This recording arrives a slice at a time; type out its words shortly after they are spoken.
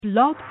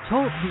Blog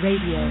Talk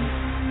Radio.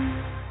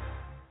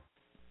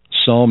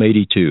 Psalm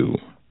 82,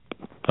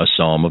 a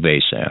psalm of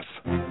Asaph.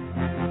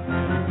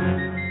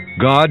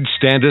 God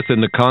standeth in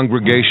the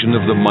congregation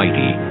of the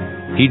mighty.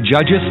 He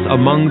judgeth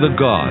among the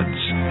gods.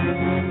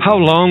 How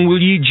long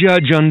will ye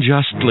judge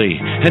unjustly,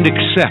 and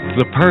accept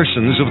the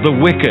persons of the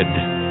wicked?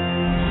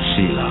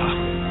 Selah.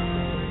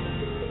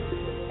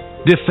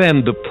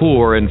 Defend the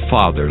poor and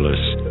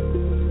fatherless.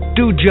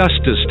 Do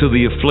justice to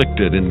the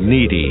afflicted and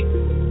needy.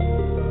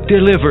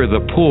 Deliver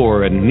the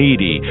poor and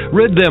needy.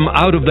 Rid them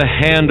out of the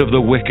hand of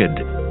the wicked.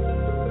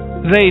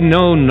 They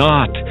know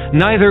not,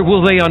 neither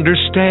will they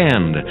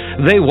understand.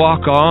 They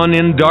walk on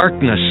in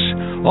darkness.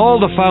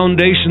 All the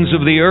foundations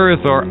of the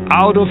earth are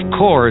out of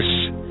course.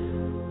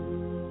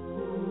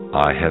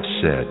 I have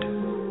said,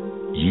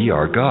 Ye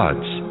are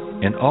gods,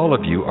 and all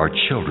of you are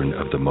children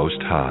of the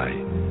Most High.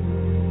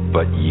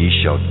 But ye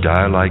shall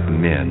die like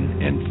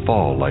men, and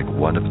fall like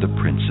one of the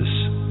princes.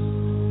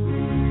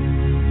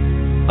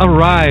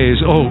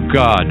 Arise, O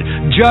God,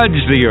 judge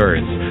the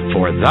earth,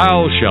 for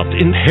thou shalt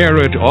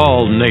inherit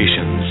all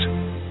nations.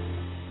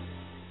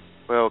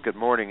 Well, good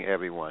morning,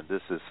 everyone.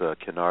 This is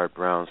Kennard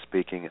Brown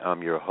speaking.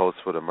 I'm your host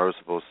for the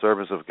Merciful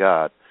Servants of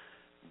God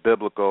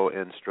Biblical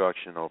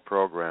Instructional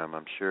Program.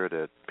 I'm sure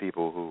that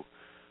people who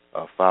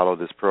follow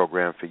this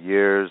program for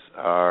years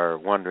are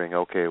wondering,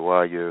 okay,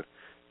 why you're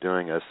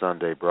doing a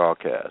Sunday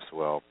broadcast.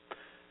 Well,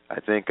 I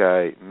think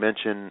I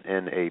mentioned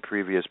in a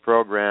previous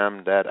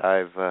program that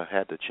I've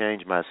had to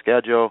change my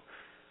schedule.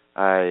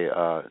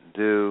 I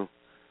do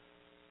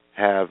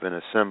have an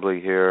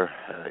assembly here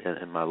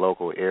in my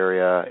local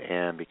area,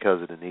 and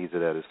because of the needs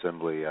of that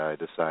assembly, I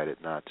decided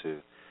not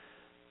to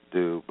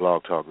do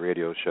Blog Talk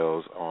radio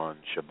shows on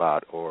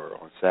Shabbat or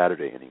on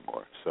Saturday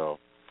anymore. So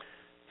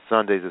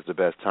Sundays is the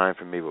best time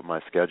for me with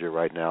my schedule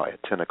right now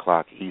at 10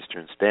 o'clock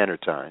Eastern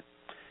Standard Time.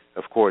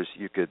 Of course,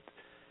 you could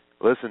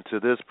listen to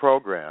this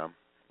program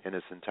in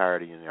its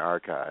entirety in the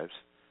archives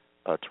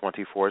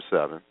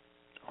 24/7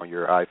 on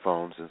your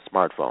iPhones and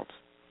smartphones.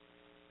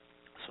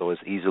 So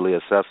it's easily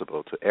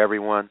accessible to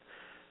everyone.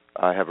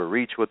 I have a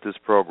reach with this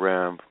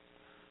program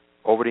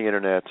over the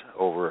Internet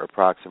over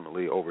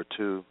approximately over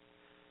 2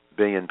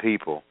 billion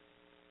people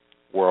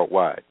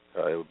worldwide.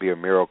 It would be a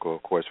miracle,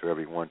 of course, for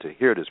everyone to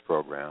hear this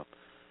program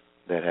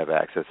that have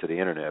access to the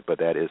Internet, but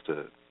that is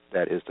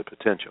the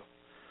potential.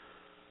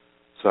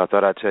 So I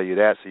thought I'd tell you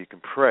that so you can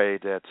pray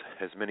that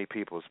as many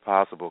people as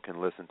possible can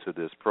listen to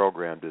this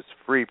program, this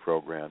free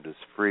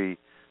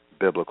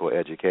biblical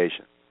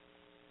education.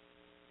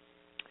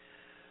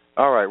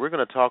 All right, we're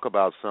going to talk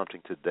about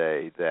something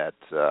today that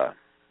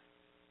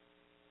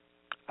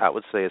I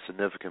would say a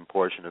significant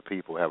portion of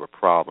people have a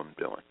problem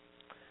doing.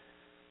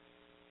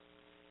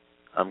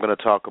 I'm going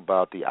to talk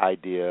about the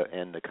idea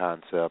and the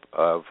concept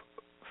of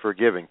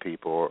forgiving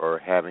people or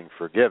having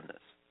forgiveness.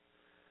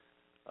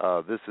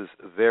 This is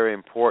very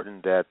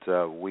important that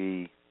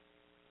we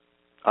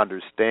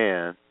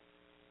understand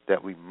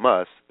that we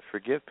must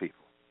forgive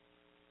people.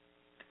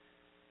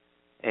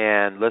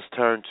 And let's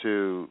turn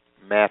to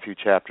Matthew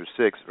chapter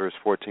 6, verse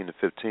 14 to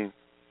 15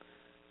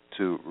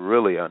 to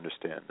really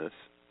understand this.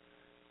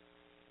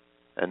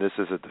 And this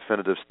is a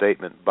definitive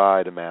statement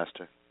by the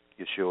Master,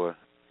 Yeshua.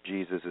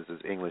 Jesus is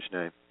his English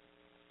name.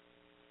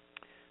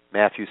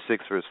 Matthew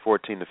 6, verse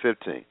 14 to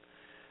 15.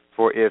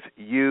 For if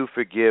you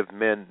forgive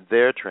men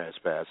their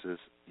trespasses,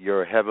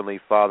 your heavenly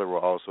Father will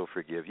also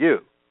forgive you.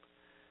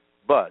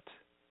 But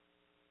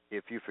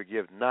if you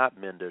forgive not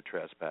men their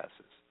trespasses,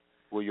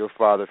 will your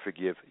Father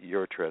forgive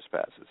your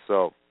trespasses?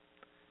 So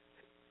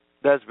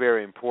that's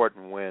very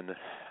important when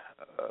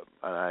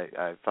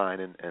I find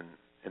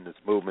in this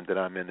movement that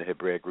I'm in, the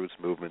Hebraic Roots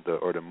movement,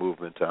 or the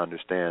movement to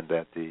understand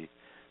that the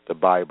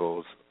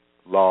Bible's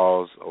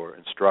laws or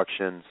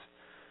instructions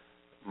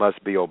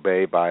must be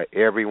obeyed by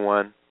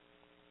everyone,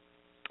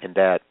 and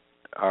that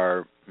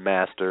our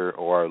Master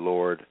or our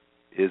Lord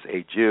is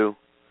a Jew,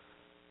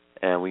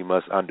 and we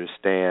must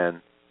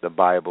understand the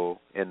Bible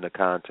in the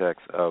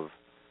context of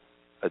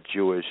a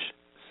Jewish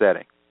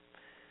setting.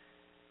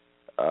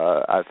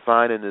 I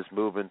find in this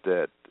movement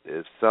that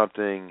if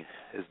something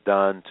is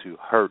done to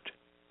hurt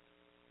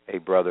a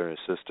brother and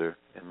sister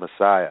in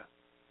Messiah,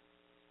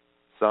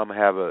 some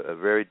have a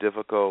very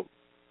difficult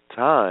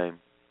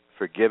time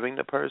forgiving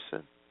the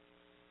person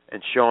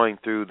and showing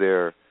through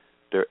their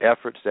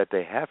efforts that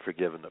they have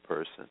forgiven the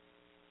person,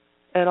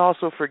 and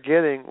also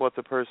forgetting what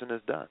the person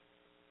has done.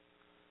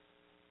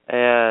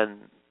 And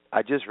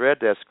I just read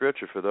that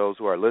scripture for those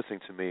who are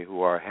listening to me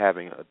who are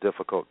having a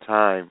difficult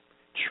time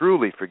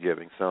truly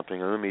forgiving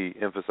something. And let me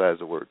emphasize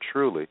the word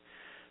truly,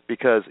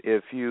 because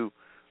if you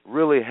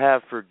really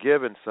have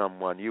forgiven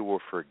someone, you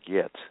will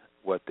forget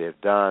what they've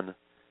done.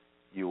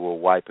 You will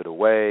wipe it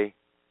away,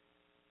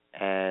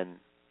 and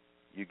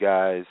you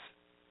guys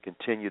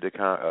continue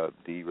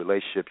the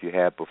relationship you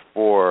had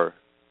before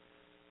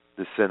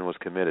the sin was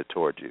committed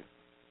toward you.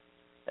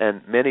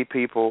 And many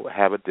people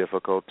have a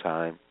difficult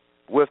time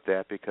with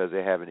that because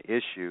they have an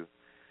issue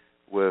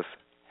with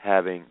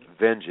having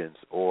vengeance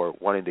or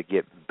wanting to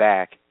get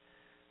back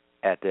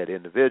at that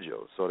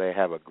individual. So they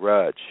have a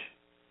grudge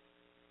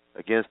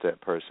against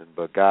that person.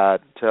 But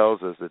God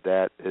tells us that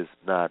that is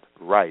not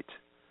right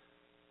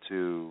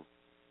to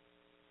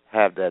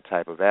have that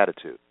type of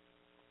attitude.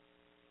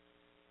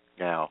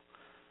 Now,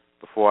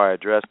 before I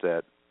address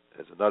that,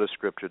 there's another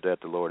scripture that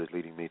the Lord is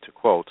leading me to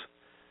quote,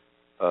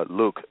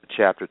 Luke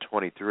chapter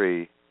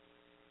 23,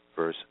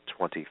 verse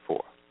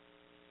 24.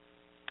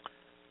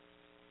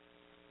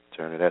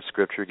 Turn to that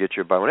scripture, get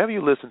your Bible. Whenever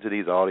you listen to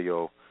these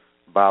audio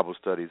Bible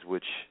studies,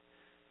 which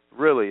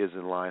really is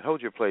in line,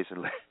 hold your place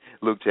in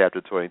Luke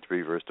chapter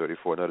 23, verse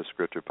 34. Another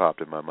scripture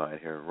popped in my mind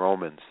here in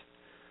Romans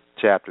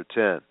chapter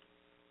 10.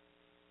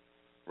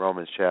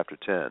 Romans chapter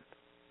 10.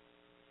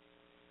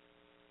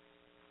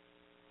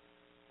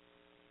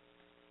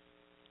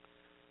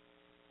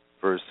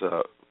 Verse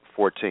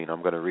 14.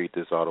 I'm going to read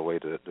this all the way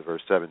to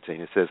verse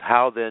 17. It says,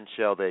 "How then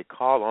shall they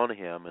call on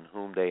him in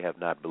whom they have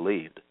not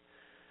believed?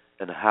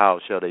 And how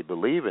shall they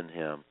believe in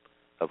him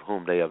of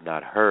whom they have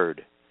not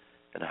heard?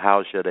 And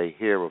how shall they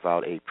hear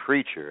without a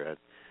preacher?" And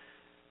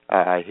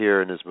I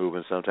hear in this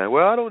movement sometimes,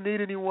 well, I don't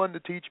need anyone to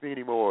teach me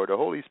anymore. The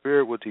Holy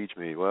Spirit will teach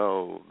me.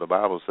 Well, the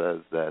Bible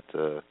says that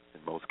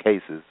in most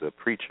cases a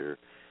preacher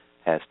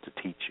has to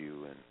teach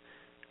you.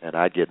 And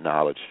I get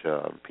knowledge.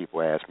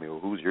 People ask me, well,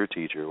 who's your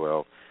teacher?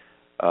 Well,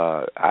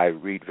 I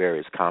read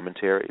various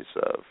commentaries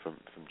from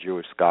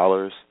Jewish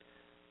scholars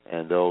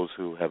and those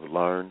who have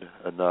learned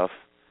enough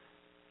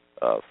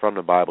from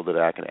the Bible that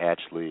I can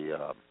actually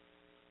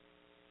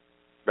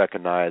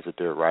recognize that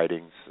their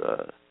writings,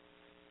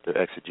 their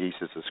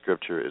exegesis of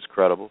Scripture is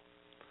credible.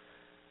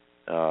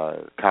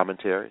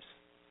 Commentaries.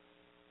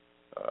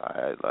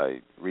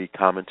 I read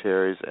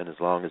commentaries, and as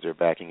long as they're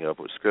backing it up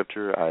with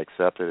Scripture, I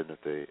accept it, and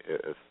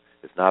if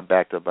it's not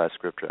backed up by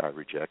Scripture, I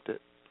reject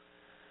it.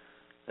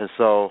 And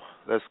so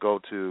let's go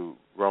to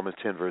Romans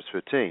 10, verse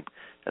 15.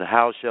 "And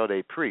how shall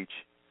they preach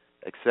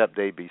except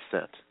they be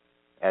sent?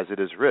 As it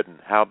is written,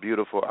 how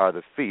beautiful are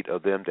the feet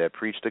of them that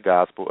preach the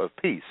gospel of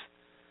peace,"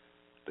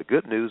 the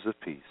good news of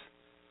peace,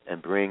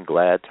 "and bring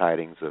glad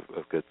tidings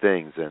of good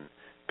things." And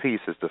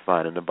peace is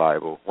defined in the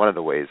Bible. One of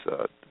the ways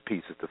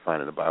peace is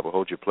defined in the Bible.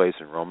 Hold your place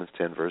in Romans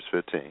 10, verse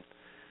 15.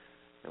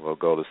 And we'll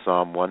go to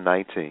Psalm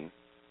 119.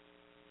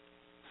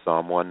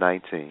 Psalm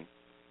 119,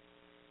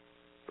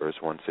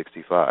 verse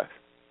 165.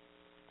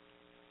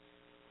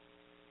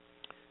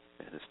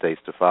 And it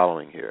states the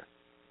following here.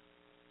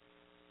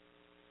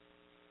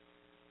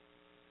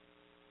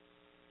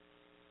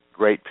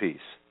 Great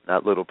peace,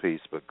 not little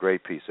peace, but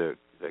great peace.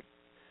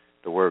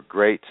 The word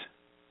great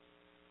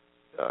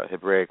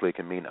Hebraically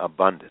can mean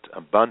abundant.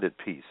 Abundant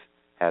peace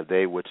have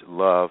they which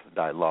love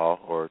thy law,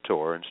 or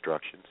Torah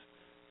instructions,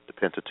 the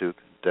Pentateuch,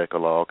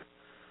 Decalogue,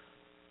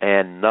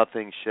 and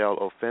nothing shall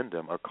offend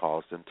them or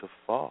cause them to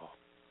fall.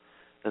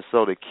 And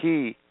so the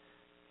key,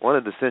 one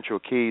of the central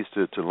keys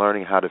to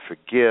learning how to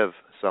forgive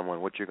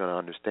someone, what you're going to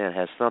understand,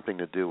 has something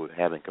to do with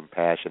having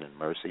compassion and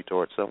mercy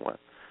towards someone.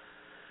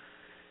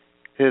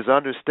 Is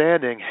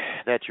understanding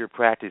that you're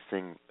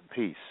practicing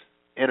peace,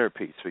 inner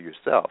peace for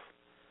yourself,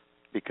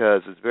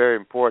 because it's very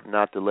important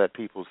not to let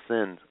people's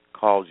sin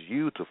cause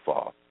you to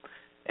fall.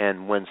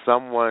 And when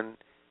someone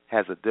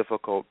has a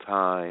difficult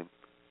time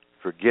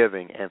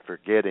forgiving and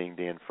forgetting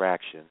the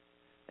infraction,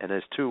 and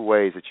there's two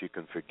ways that you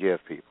can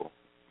forgive people,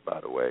 by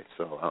the way,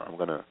 so I'm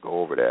going to go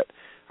over that.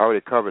 I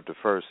already covered the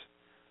first.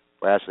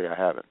 Well, actually, I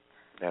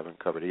haven't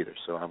covered either,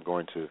 so I'm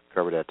going to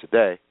cover that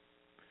today.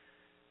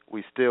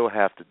 We still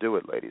have to do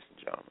it, ladies and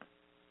gentlemen.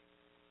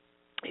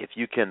 If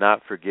you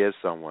cannot forgive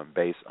someone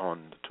based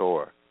on the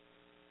Torah,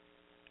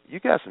 you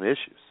got some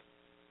issues.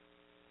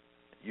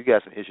 You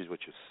got some issues with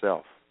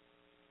yourself.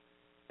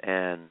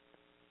 And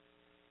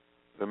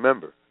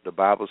remember, the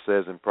Bible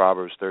says in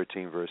Proverbs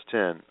 13, verse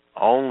 10,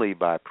 only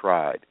by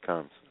pride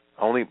comes,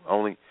 only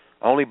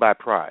by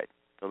pride.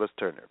 So let's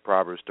turn there.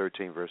 Proverbs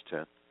 13, verse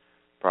 10.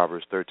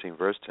 Proverbs 13,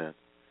 verse 10.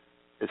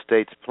 It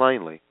states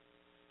plainly,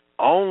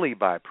 only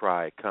by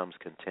pride comes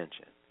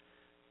contention.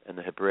 And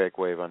the Hebraic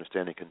way of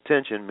understanding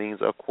contention means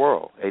a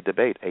quarrel, a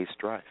debate, a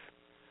strife.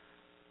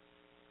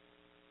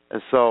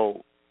 And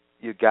so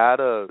you got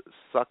to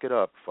suck it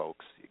up,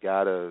 folks. You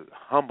got to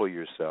humble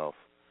yourself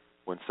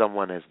when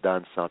someone has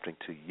done something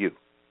to you.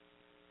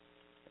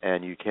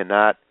 And you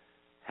cannot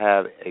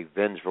have a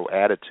vengeful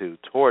attitude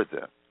toward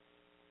them,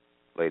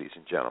 ladies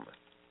and gentlemen.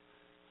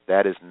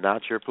 That is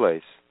not your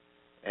place,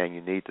 and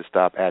you need to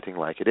stop acting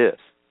like it is.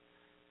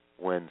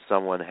 When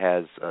someone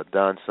has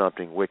done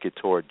something wicked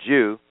toward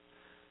you,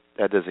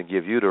 that doesn't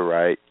give you the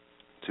right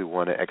to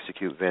want to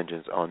execute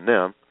vengeance on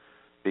them,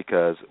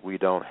 because we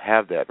don't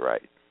have that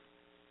right.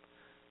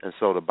 And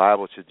so the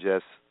Bible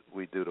suggests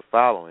we do the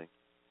following.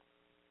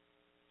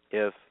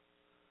 If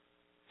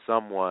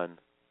someone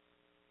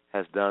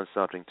has done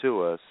something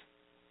to us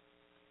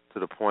to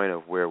the point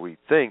of where we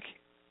think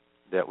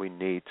that we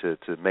need to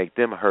make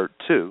them hurt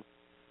too,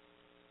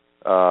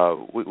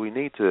 we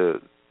need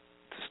to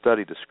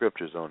study the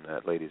Scriptures on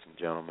that, ladies and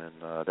gentlemen.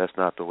 That's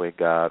not the way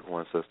God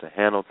wants us to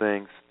handle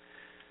things,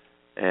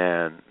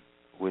 and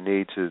we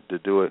need to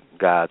do it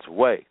God's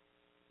way.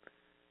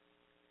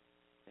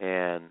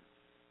 And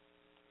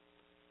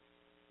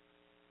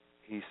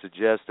he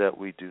suggests that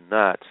we do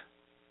not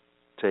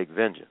take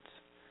vengeance.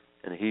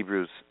 In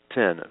Hebrews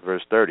 10,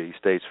 verse 30, he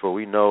states, "For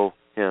we know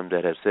him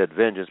that has said,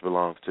 vengeance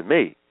belongs to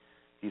me.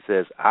 He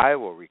says, I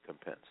will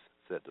recompense,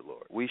 said the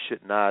Lord." We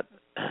should not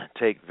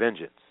take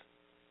vengeance.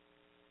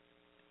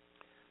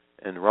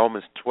 In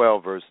Romans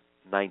 12, verse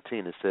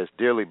 19, it says,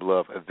 "Dearly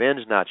beloved,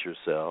 avenge not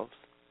yourselves,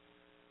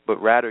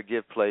 but rather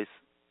give place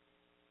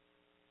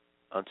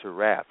unto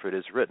wrath. For it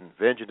is written,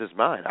 vengeance is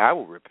mine, I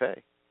will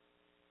repay."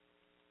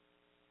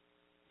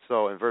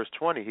 So in verse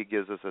 20, he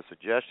gives us a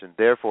suggestion.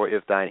 "Therefore,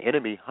 if thine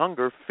enemy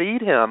hunger,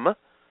 feed him."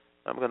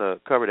 I'm going to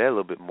cover that a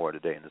little bit more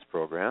today in this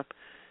program.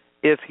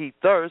 "If he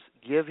thirst,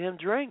 give him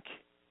drink.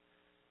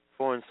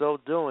 For in so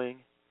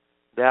doing,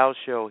 thou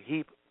shalt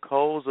heap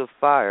coals of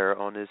fire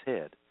on his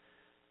head."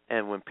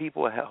 And when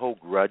people hold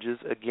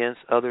grudges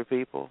against other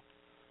people,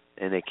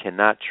 and they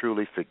cannot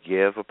truly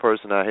forgive a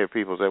person, I hear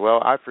people say,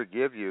 "Well, I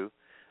forgive you,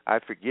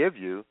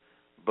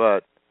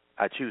 but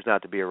I choose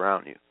not to be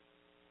around you."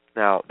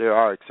 Now, there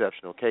are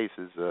exceptional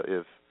cases.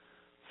 If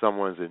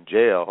someone's in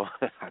jail,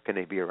 how can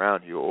they be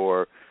around you?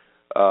 Or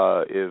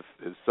if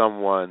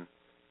someone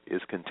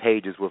is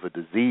contagious with a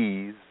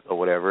disease or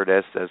whatever,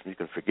 that's you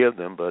can forgive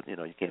them, but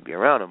you can't be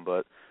around them.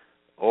 But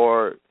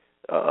or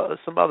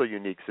some other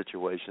unique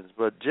situations.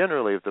 But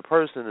generally, if the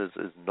person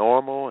is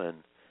normal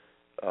and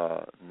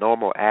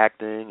normal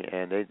acting,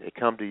 and they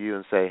come to you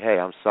and say, "Hey,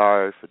 I'm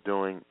sorry for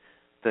doing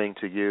thing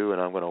to you,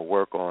 and I'm going to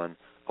work on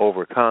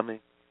overcoming,"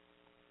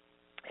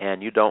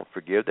 and you don't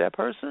forgive that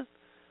person,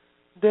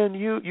 then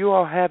you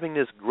are having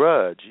this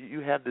grudge.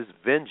 You have this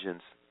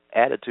vengeance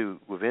attitude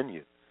within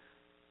you,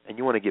 and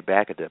you want to get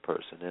back at that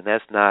person, and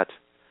that's not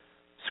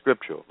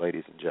scriptural,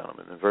 ladies and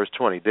gentlemen. In verse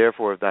 20,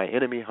 "Therefore, if thy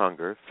enemy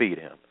hunger, feed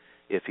him.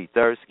 If he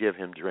thirst, give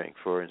him drink.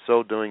 For in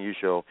so doing, you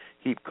shall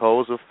heap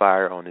coals of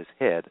fire on his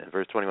head." In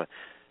verse 21,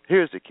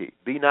 here's the key: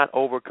 "Be not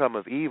overcome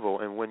of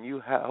evil." And when you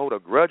hold a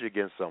grudge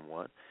against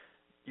someone,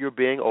 you're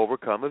being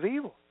overcome of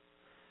evil.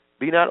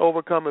 "Be not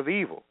overcome of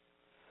evil,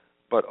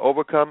 but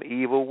overcome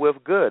evil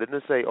with good." It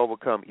doesn't say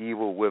overcome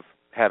evil with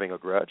having a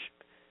grudge.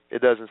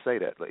 It doesn't say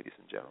that, ladies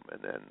and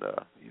gentlemen.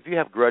 And if you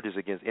have grudges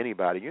against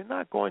anybody, you're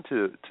not going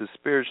to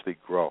spiritually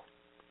grow.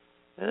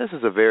 And this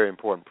is a very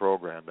important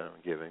program that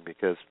I'm giving,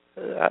 because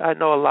I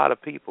know a lot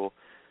of people,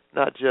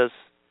 not just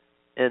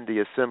in the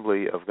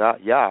assembly of God,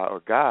 Yah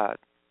or God,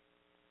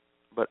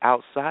 but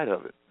outside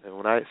of it. And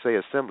when I say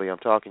assembly, I'm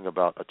talking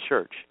about a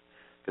church,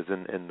 because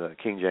in the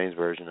King James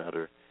Version and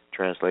other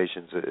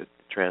translations, it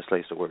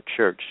translates the word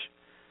church.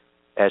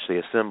 Actually,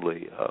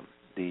 assembly,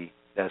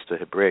 that's the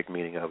Hebraic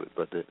meaning of it,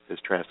 but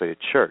it's translated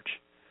church.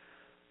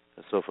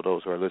 And so for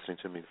those who are listening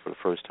to me for the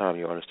first time,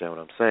 you'll understand what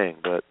I'm saying.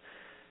 But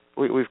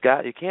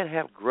you can't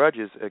have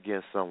grudges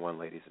against someone,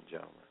 ladies and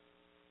gentlemen,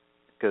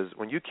 because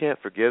when you can't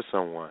forgive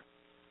someone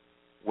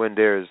when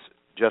there's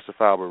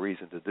justifiable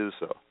reason to do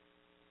so,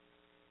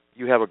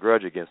 you have a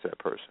grudge against that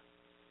person.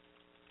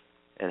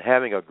 And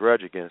having a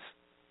grudge against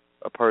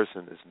a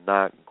person is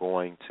not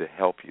going to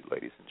help you,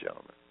 ladies and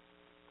gentlemen.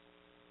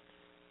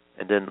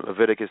 And then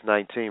Leviticus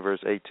 19,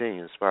 verse 18,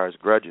 as far as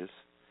grudges,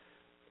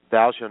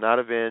 "Thou shalt not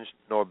avenge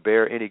nor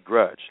bear any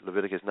grudge."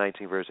 Leviticus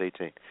 19, verse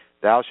 18.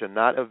 "Thou shalt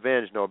not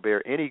avenge nor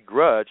bear any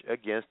grudge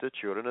against the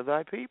children of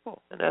thy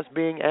people." And that's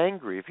being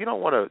angry. If you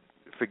don't want to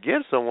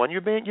forgive someone,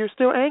 you're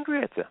still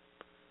angry at them.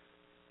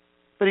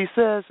 But he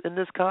says in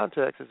this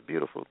context, it's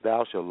beautiful,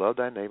 "Thou shalt love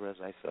thy neighbor as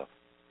thyself."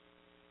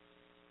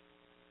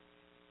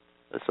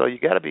 And so you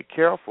got to be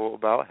careful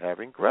about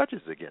having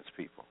grudges against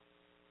people.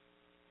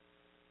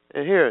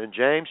 And here in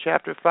James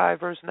chapter 5,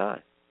 verse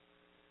 9,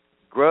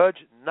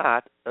 "Grudge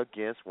not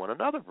against one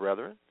another,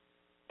 brethren,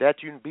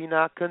 that you be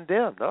not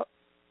condemned." Oh,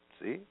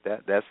 see,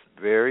 that's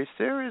very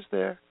serious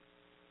there.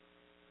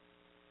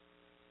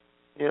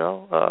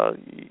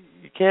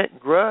 You can't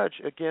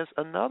grudge against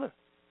another.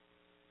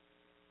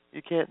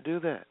 You can't do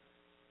that.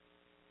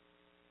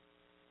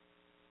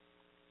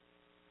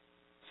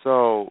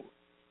 So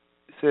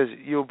it says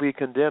you'll be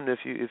condemned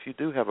if you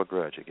do have a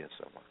grudge against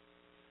someone.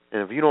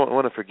 And if you don't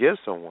want to forgive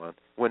someone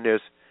when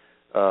there's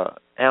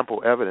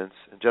ample evidence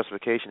and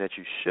justification that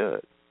you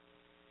should,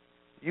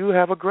 you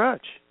have a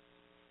grudge.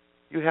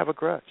 You have a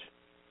grudge.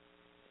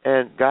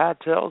 And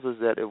God tells us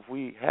that if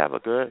we have a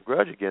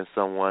grudge against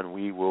someone,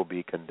 we will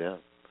be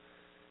condemned.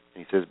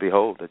 He says,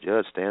 "Behold, the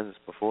judge stands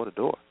before the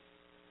door."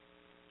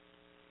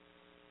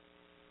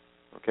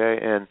 Okay,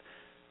 and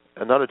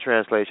another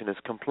translation is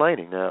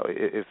complaining. Now,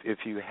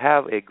 if you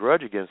have a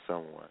grudge against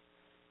someone,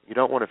 you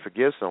don't want to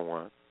forgive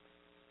someone,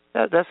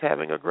 that's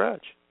having a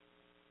grudge.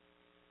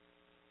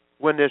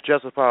 When there's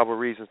justifiable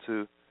reason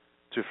to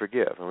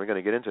forgive, and we're going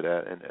to get into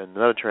that. And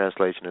another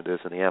translation of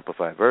this in the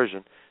Amplified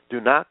Version,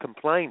 "Do not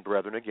complain,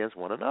 brethren, against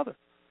one another."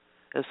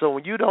 And so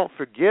when you don't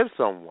forgive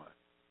someone,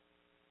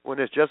 when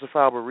there's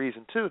justifiable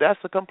reason to,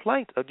 that's a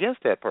complaint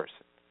against that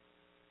person.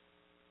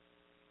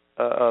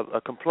 A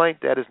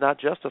complaint that is not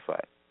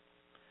justified.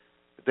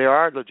 There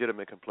are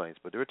legitimate complaints,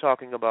 but we're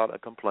talking about a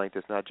complaint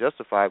that's not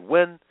justified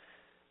when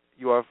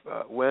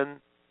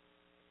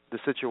the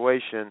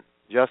situation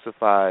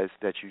justifies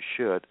that you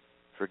should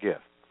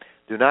forgive.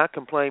 Do not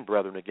complain,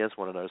 brethren, against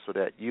one another, so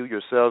that you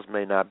yourselves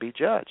may not be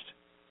judged.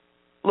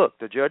 Look,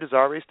 the judge is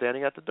already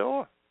standing at the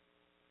door.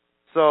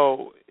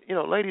 So,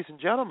 ladies and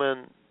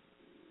gentlemen,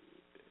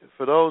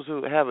 for those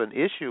who have an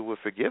issue with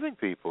forgiving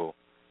people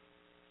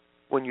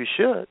when you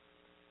should,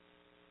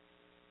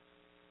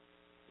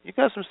 you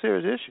got some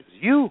serious issues.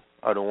 You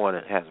are the one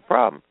that has a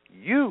problem.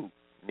 You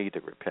need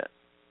to repent.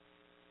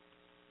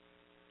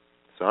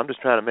 So I'm just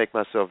trying to make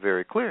myself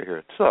very clear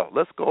here. So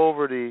let's go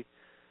over the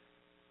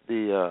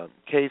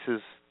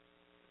cases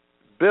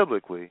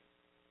biblically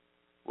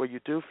where you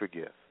do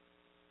forgive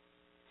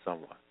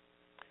someone.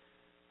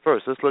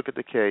 First, let's look at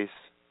the case,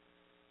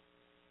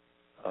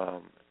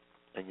 and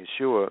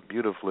Yeshua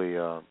beautifully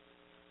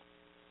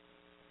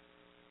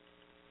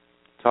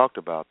talked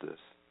about this.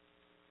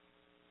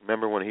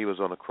 Remember when he was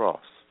on the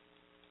cross?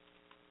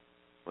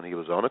 When he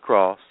was on the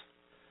cross,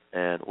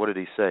 and what did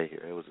he say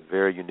here? It was a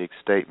very unique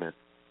statement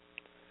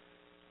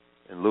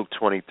in Luke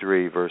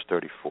 23, verse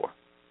 34.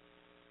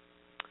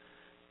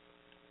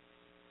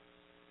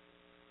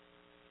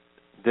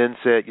 Then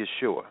said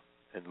Yeshua,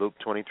 in Luke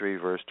 23,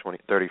 verse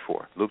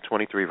 34. Luke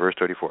 23, verse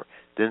 34.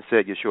 Then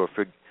said Yeshua,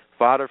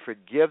 Father,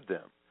 forgive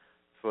them,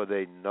 for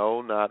they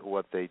know not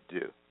what they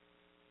do.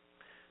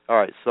 All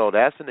right, so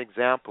that's an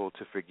example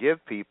to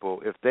forgive people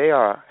if they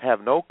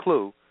have no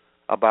clue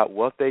about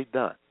what they've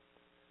done.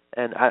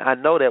 And I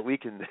know that we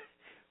can,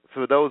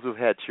 for those who've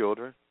had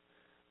children,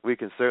 we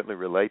can certainly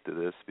relate to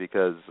this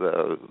because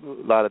a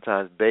lot of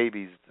times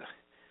babies,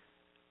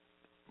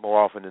 more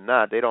often than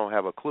not, they don't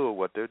have a clue of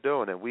what they're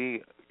doing, and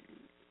we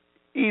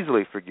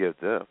easily forgive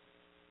them.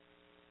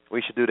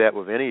 We should do that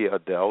with any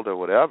adult or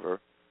whatever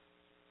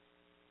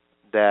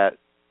that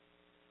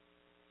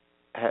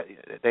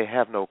they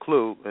have no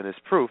clue, and it's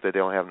proof that they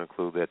don't have no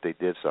clue that they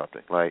did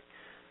something. Like,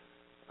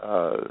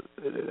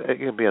 it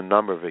can be a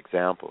number of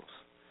examples.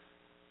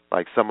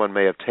 Like someone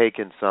may have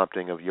taken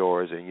something of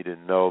yours and you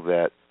didn't know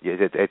that.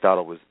 They thought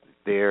it was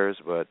theirs,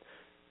 but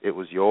it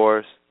was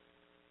yours.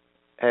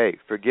 Hey,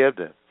 forgive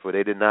them, for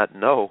they did not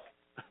know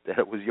that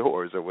it was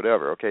yours or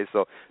whatever. Okay,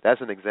 so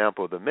that's an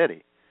example of the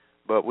many.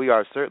 But we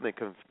are certainly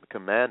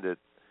commanded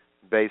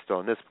based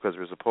on this, because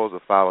we're supposed to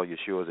follow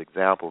Yeshua's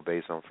example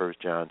based on 1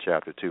 John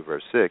chapter 2,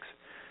 verse 6.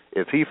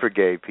 If he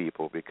forgave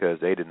people because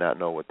they did not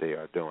know what they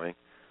are doing,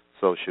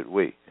 so should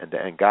we.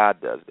 And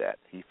God does that.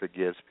 He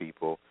forgives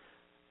people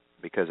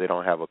because they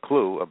don't have a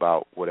clue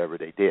about whatever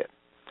they did.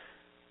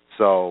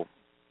 So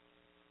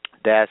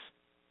that's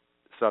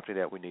something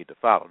that we need to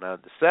follow. Now,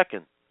 the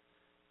second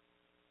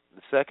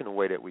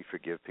way that we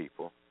forgive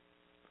people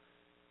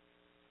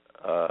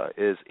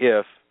is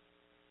if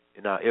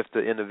the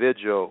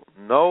individual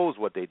knows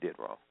what they did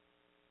wrong.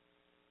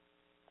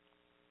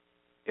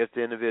 If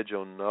the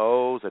individual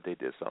knows that they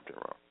did something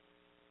wrong,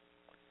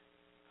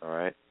 all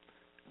right,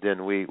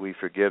 then we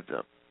forgive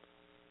them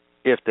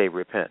if they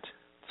repent.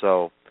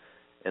 So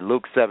in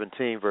Luke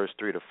 17, verse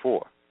 3 to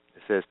 4,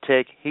 it says,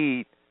 take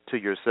heed to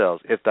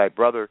yourselves. If thy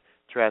brother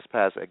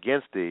trespass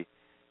against thee,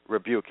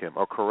 rebuke him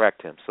or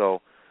correct him.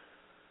 So,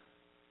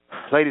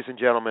 ladies and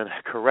gentlemen,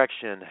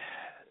 correction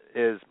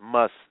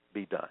must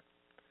be done.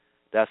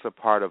 That's a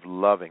part of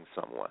loving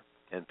someone.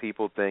 And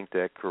people think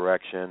that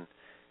correction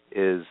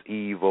is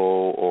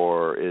evil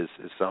or is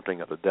something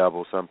of the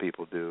devil. Some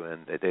people do,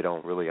 and they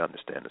don't really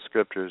understand the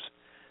scriptures,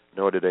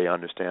 nor do they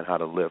understand how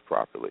to live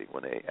properly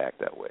when they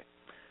act that way.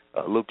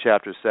 Luke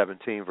chapter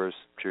 17, verse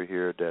 2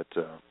 here that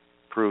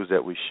proves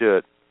that we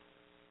should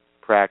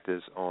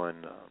practice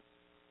on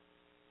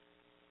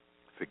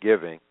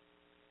forgiving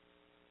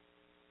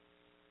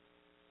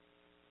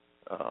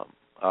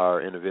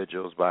our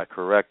individuals by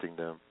correcting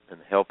them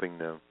and helping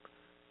them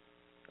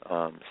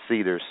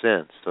see their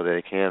sins so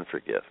they can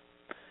forgive.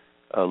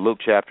 Luke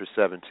chapter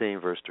 17,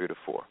 verse 3 to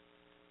 4.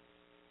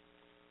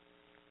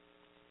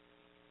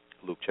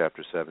 Luke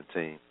chapter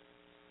 17,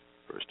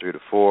 verse 3 to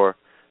 4.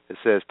 It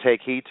says,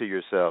 take heed to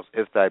yourselves.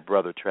 If thy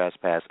brother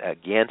trespass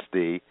against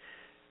thee,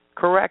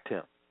 correct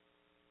him.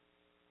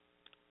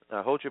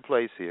 Now hold your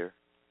place here.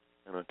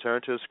 I'm going to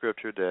turn to a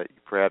scripture that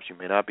perhaps you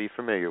may not be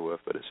familiar with,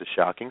 but it's a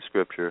shocking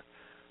scripture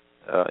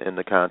in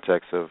the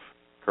context of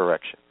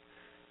correction.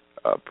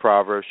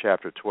 Proverbs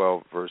chapter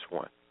 12, verse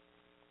 1.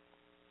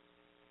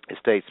 It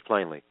states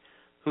plainly,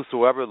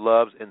 whosoever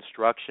loves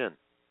instruction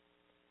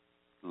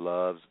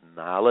loves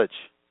knowledge,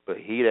 but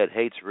he that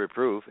hates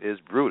reproof is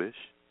brutish.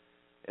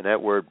 And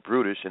that word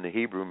brutish in the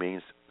Hebrew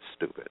means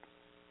stupid.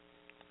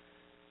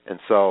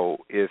 And so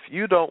if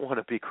you don't want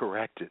to be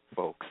corrected,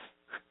 folks,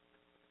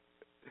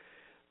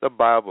 the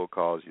Bible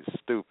calls you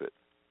stupid.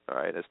 All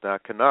right? It's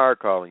not Kennard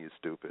calling you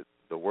stupid.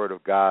 The Word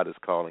of God is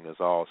calling us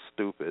all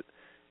stupid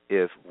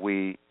if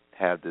we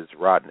have this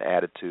rotten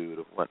attitude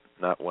of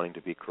not wanting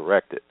to be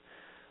corrected.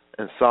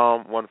 In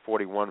Psalm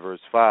 141, verse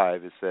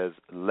 5, it says,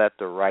 let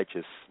the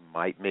righteous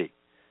smite me.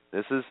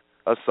 This is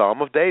a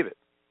psalm of David.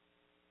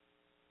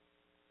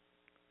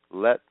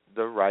 Let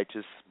the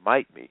righteous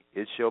smite me.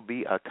 It shall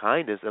be a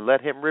kindness, and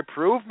let him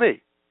reprove me.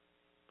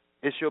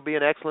 It shall be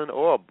an excellent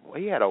oil.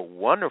 He had a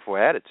wonderful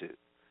attitude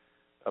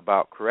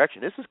about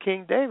correction. This is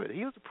King David.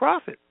 He was a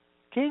prophet.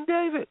 King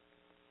David.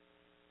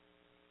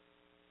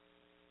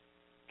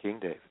 King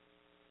David.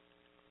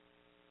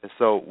 And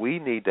so we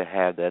need to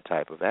have that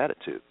type of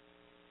attitude.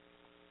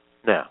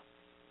 Now,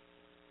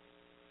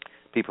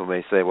 people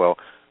may say, well,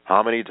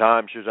 how many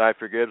times should I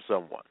forgive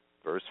someone?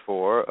 Verse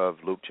 4 of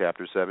Luke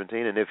chapter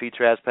 17, and if he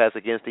trespass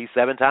against thee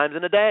 7 times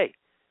in a day,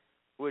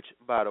 which,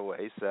 by the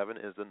way, 7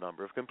 is the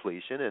number of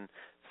completion, and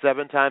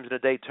 7 times in a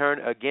day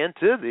turn again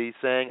to thee,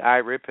 saying, I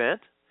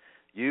repent,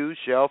 you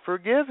shall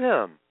forgive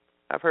him.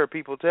 I've heard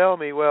people tell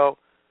me, well,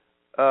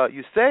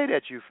 you say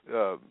that you're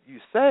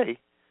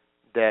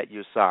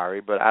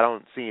sorry, but I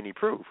don't see any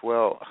proof.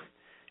 Well,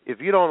 if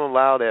you don't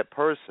allow that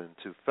person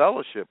to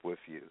fellowship with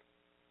you,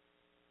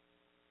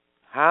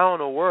 how in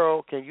the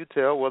world can you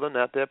tell whether or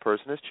not that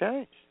person has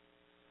changed?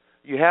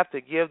 You have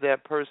to give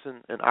that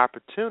person an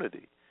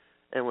opportunity.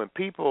 And when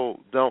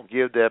people don't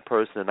give that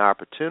person an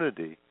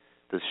opportunity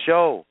to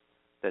show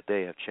that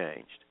they have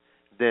changed,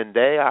 then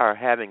they are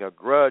having a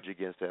grudge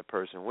against that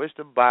person, which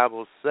the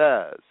Bible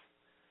says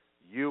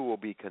you will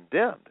be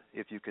condemned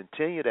if you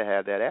continue to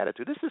have that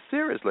attitude. This is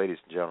serious, ladies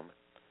and gentlemen.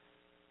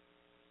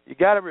 You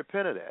got to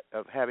repent of that,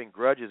 of having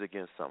grudges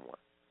against someone.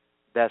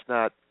 That's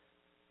not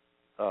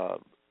a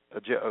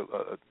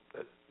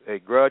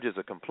grudge is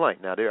a complaint.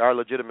 Now, there are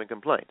legitimate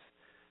complaints.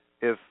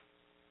 If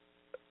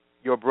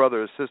your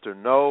brother or sister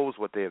knows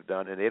what they have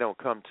done and they don't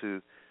come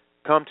to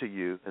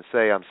you and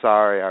say, I'm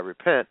sorry, I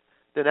repent,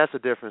 then that's a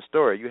different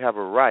story. You have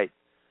a right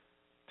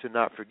to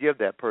not forgive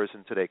that person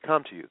until they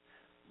come to you.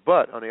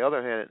 But on the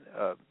other hand,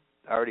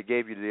 I already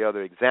gave you the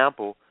other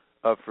example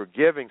of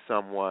forgiving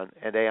someone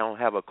and they don't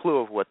have a clue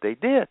of what they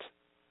did.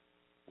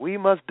 We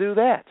must do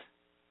that.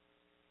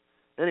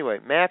 Anyway,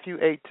 Matthew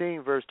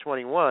 18, verse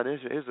 21,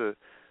 here's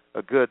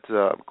a good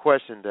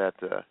question that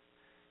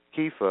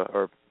Kepha,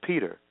 or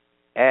Peter,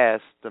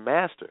 asked the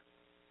master.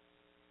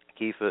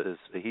 Kepha is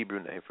the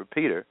Hebrew name for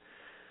Peter.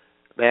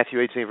 Matthew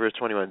 18, verse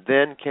 21,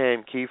 then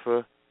came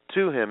Kepha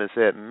to him and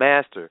said,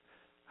 Master,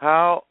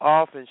 how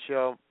oft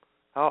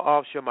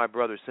shall my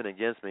brother sin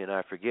against me and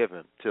I forgive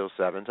him? Till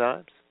 7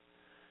 times?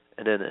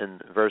 And then in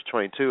verse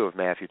 22 of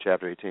Matthew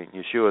chapter 18,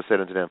 Yeshua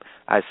said unto them,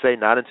 I say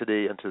not unto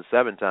thee until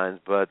 7 times,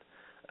 but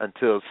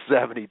until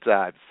 70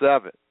 times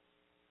 7.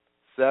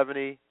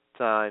 70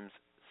 times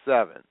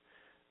 7,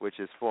 which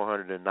is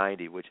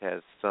 490, which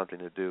has something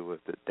to do with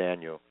the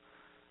Daniel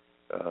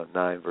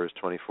 9, verse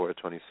 24 to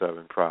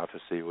 27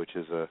 prophecy, which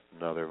is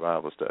another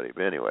Bible study.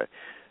 But anyway,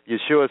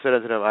 Yeshua said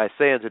unto them, I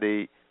say unto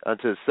thee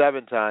until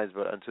 7 times,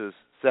 but until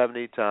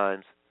 70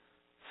 times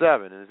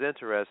 7. And it's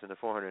interesting, the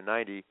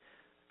 490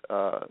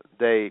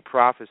 day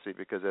prophecy,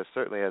 because that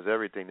certainly has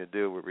everything to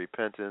do with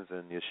repentance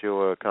and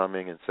Yeshua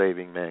coming and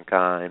saving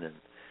mankind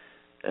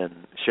and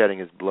shedding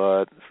his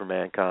blood for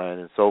mankind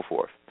and so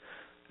forth.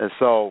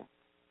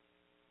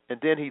 And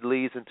then he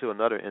leads into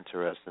another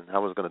interesting, I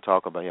was going to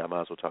talk about, I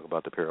might as well talk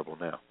about the parable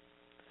now.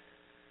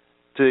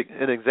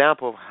 An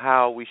example of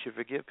how we should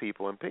forgive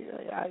people. And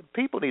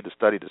people need to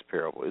study this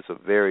parable. It's a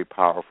very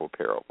powerful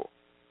parable,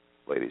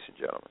 ladies and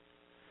gentlemen.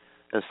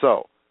 And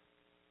so,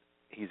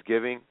 he's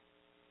giving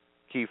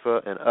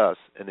Kepha and us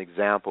an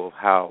example of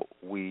how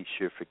we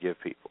should forgive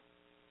people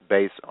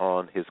based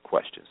on his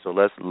question. So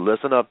let's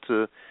listen up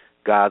to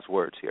God's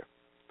words here.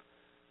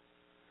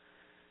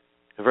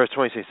 In verse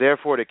 26,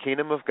 therefore the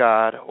kingdom of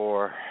God,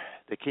 or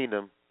the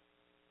kingdom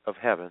of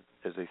heaven,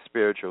 is a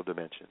spiritual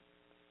dimension,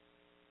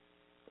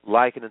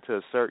 likened unto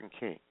a certain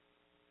king,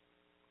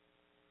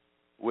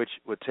 which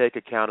would take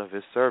account of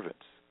his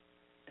servants.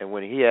 And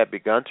when he had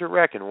begun to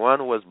reckon,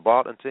 one was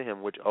brought unto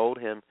him which owed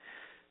him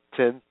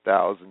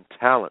 10,000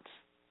 talents.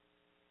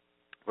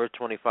 Verse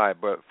 25,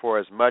 but for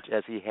as much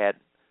as he had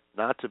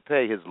not to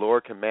pay, his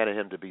Lord commanded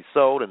him to be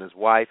sold, and his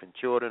wife and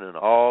children and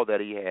all that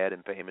he had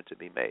in payment to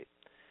be made.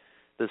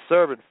 The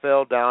servant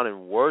fell down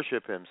and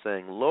worshipped him,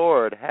 saying,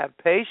 Lord, have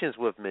patience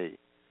with me.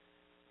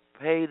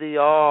 Pay thee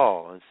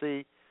all. And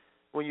see,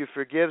 when you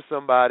forgive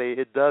somebody,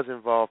 it does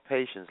involve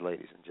patience,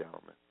 ladies and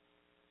gentlemen.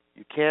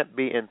 You can't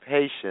be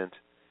impatient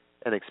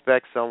and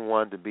expect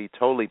someone to be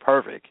totally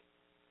perfect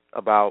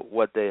about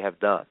what they have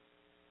done.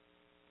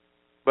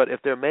 But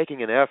if they're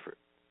making an effort,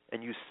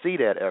 and you see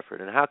that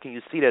effort, and how can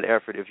you see that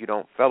effort if you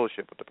don't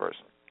fellowship with the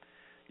person?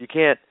 You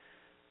can't,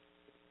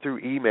 through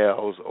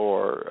emails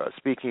or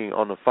speaking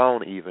on the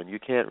phone even, you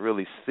can't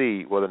really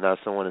see whether or not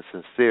someone is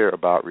sincere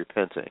about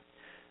repenting.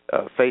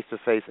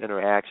 Face-to-face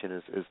interaction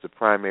is the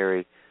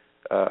primary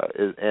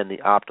and the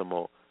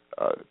optimal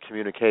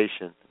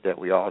communication that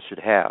we all should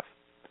have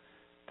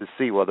to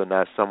see whether or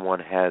not someone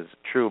has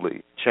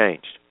truly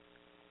changed.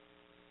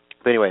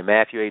 But anyway,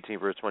 Matthew 18,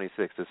 verse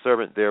 26, the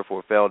servant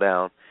therefore fell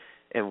down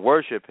and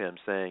worshiped him,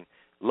 saying,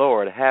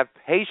 Lord, have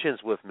patience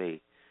with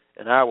me,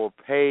 and I will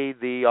pay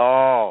thee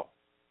all.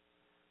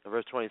 In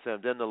verse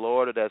 27, then the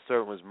Lord of that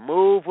servant was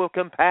moved with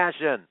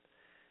compassion.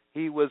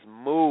 He was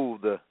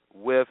moved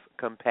with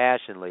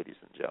compassion, ladies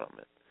and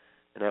gentlemen.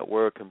 And that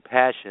word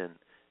compassion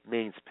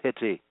means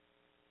pity,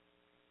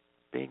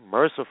 being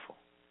merciful.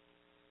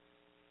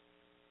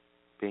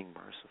 Being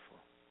merciful.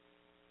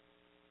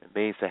 It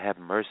means to have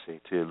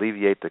mercy, to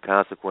alleviate the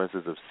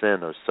consequences of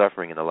sin or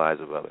suffering in the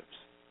lives of others.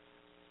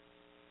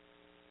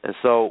 And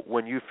so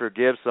when you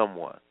forgive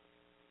someone,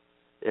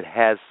 it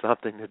has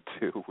something to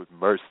do with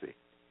mercy.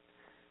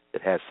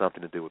 It has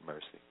something to do with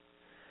mercy.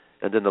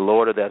 And then the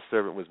Lord of that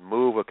servant was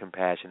moved with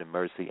compassion and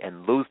mercy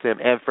and loosed him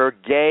and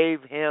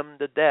forgave him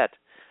the debt.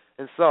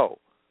 And so,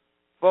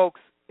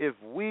 folks, if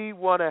we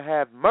want to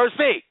have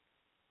mercy,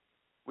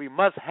 we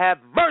must have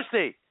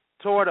mercy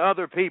toward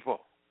other people.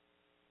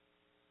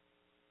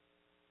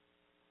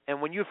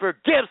 And when you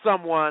forgive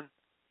someone,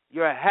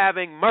 you're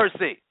having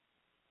mercy.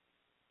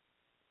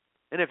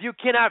 And if you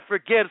cannot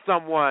forgive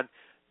someone,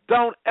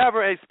 don't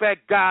ever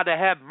expect God to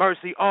have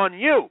mercy on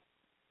you.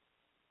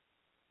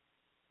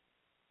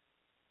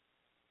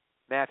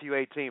 Matthew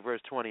 18,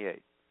 verse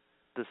 28.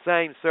 The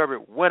same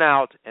servant went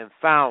out and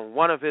found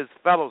one of his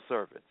fellow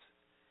servants,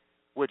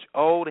 which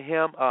owed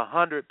him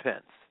 100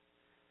 pence.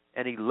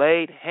 And he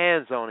laid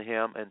hands on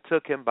him and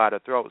took him by the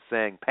throat,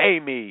 saying, Pay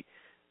me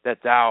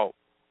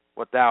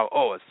what thou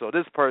owest. So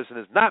this person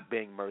is not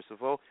being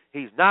merciful.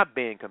 He's not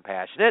being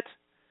compassionate.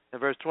 In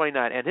verse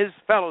 29, and his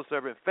fellow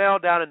servant fell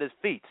down at his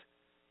feet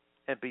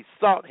and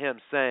besought him,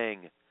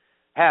 saying,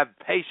 Have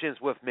patience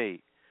with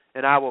me,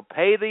 and I will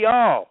pay thee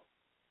all.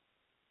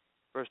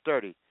 Verse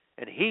 30,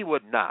 and he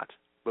would not,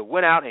 but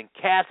went out and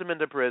cast him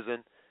into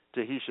prison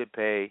till he should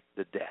pay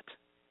the debt.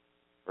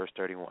 Verse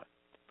 31.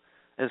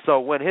 And so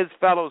when his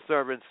fellow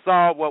servants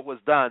saw what was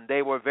done,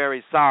 they were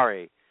very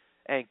sorry,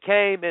 and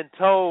came and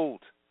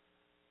told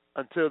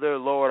unto their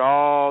Lord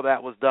all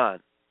that was done.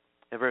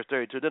 In verse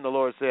 32, then the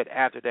Lord said,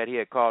 after that he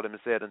had called him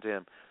and said unto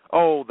him,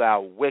 O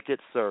thou wicked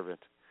servant,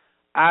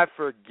 I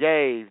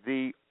forgave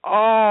thee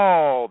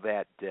all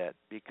that debt,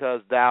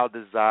 because thou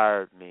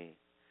desired me.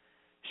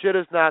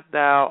 Shouldest not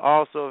thou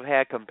also have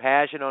had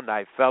compassion on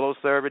thy fellow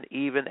servant,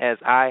 even as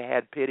I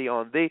had pity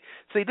on thee?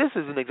 See, this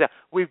is an example.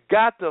 We've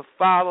got to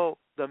follow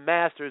the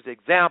Master's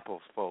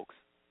examples, folks.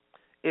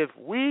 If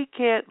we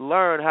can't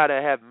learn how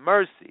to have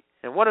mercy,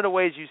 and one of the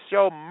ways you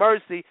show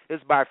mercy is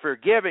by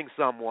forgiving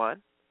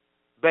someone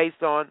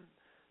based on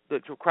the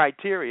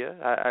criteria.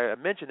 I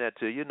mentioned that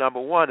to you. Number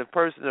one, if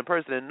the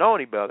person didn't know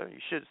any better, you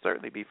should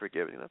certainly be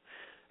forgiving them.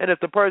 And if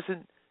the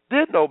person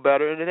did know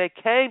better and they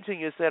came to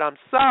you and said, I'm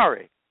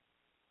sorry,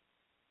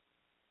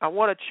 I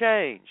want to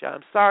change,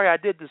 I'm sorry I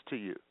did this to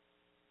you,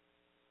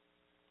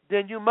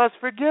 then you must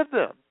forgive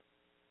them.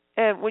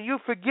 And when you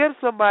forgive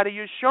somebody,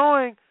 you're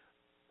showing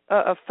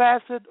a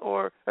facet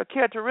or a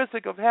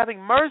characteristic of having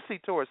mercy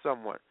towards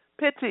someone,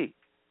 pity.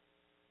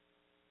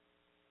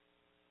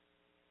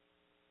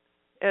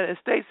 And it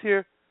states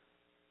here,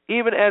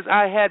 even as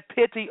I had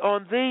pity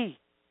on thee.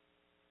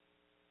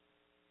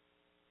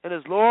 And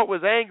his Lord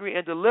was angry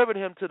and delivered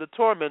him to the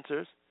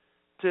tormentors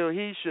till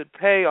he should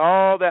pay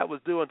all that was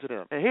due unto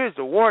them. And here's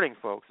the warning,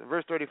 folks, in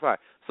verse 35.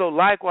 So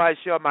likewise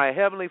shall my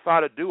heavenly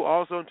Father do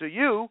also unto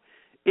you,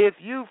 if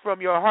you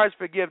from your hearts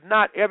forgive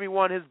not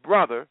everyone his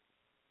brother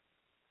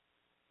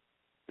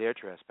their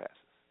trespasses.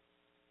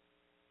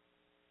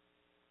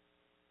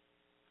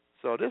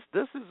 So this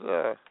is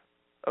a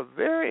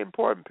very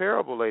important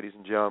parable, ladies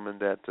and gentlemen,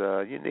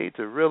 that you need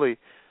to really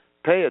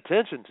pay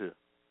attention to,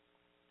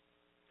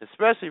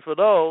 especially for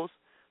those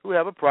who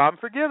have a problem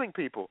forgiving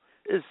people.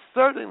 It's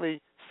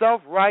certainly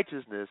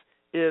self-righteousness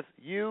if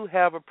you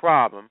have a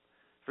problem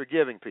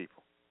forgiving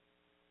people.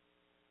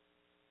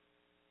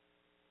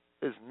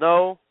 There's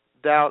no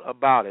doubt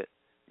about it.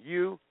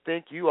 You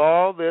think you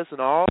all this and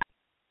all,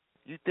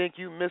 you think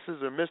you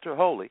Mrs. or Mr.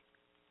 Holy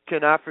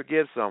cannot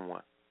forgive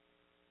someone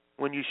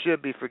when you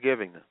should be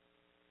forgiving them.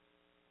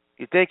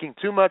 You're thinking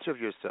too much of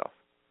yourself.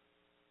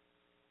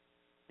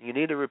 You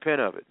need to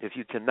repent of it if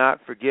you cannot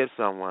forgive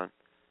someone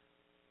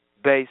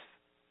based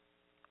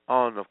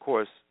on, of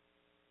course,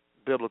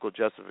 biblical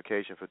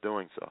justification for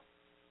doing so.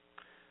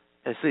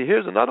 And see,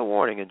 here's another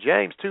warning in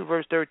James 2,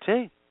 verse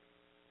 13.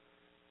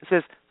 It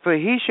says, for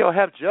he shall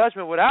have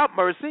judgment without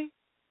mercy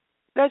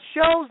that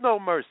shows no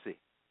mercy.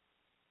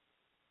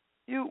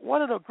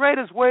 One of the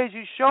greatest ways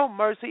you show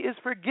mercy is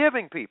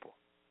forgiving people.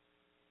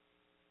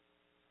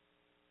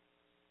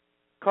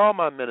 Call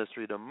my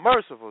ministry the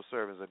merciful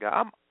servants of God.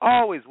 I'm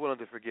always willing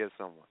to forgive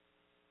someone.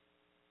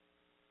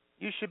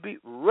 You should be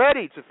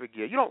ready to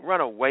forgive. You don't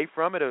run away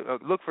from it or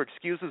look for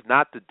excuses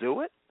not to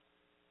do it.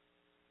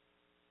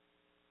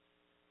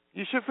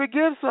 You should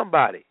forgive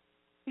somebody.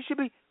 You should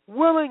be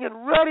willing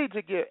and ready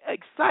to get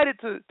excited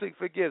to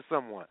forgive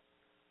someone.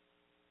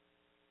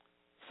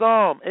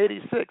 Psalm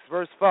 86,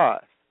 verse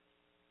 5.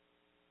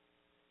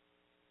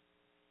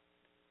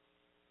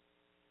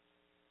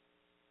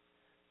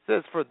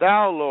 Says, for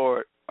thou,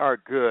 Lord,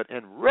 art good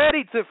and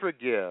ready to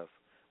forgive.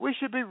 We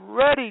should be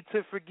ready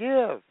to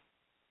forgive.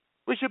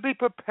 We should be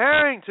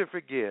preparing to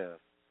forgive,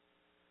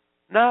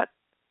 not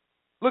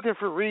looking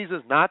for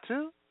reasons not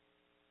to.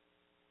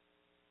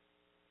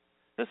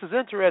 This is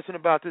interesting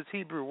about this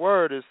Hebrew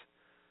word is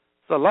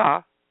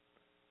salah.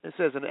 It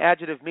says an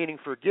adjective meaning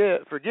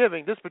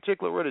forgiving. This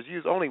particular word is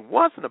used only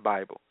once in the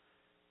Bible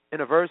in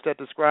a verse that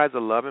describes the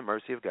love and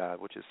mercy of God,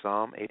 which is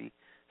Psalm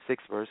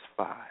 86, verse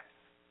 5.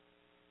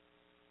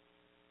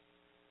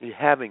 You're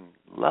having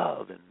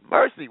love and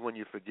mercy when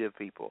you forgive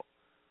people.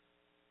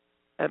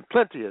 and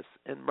plenteous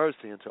in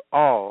mercy unto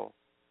all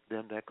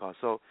them that call.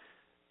 So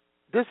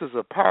this is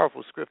a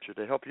powerful scripture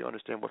to help you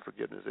understand what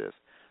forgiveness is.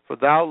 For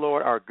thou,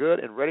 Lord, art good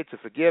and ready to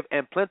forgive,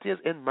 and plenteous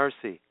in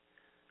mercy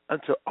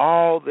unto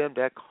all them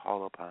that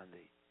call upon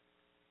thee.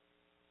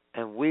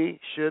 And we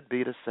should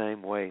be the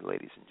same way,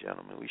 ladies and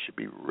gentlemen. We should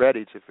be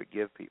ready to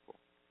forgive people.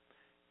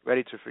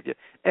 Ready to forgive.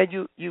 And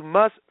you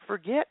must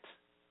forget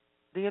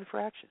the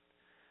infraction.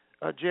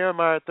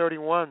 Jeremiah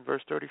 31,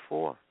 verse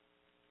 34.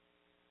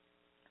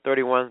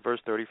 31, verse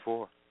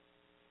 34.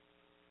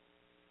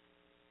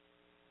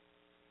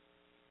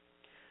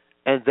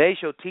 And they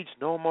shall teach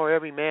no more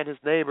every man his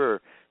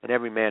neighbor and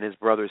every man his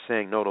brother,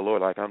 saying, Know the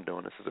Lord, like I'm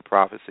doing. This is a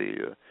prophecy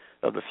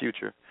of the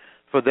future.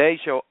 For they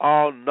shall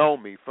all know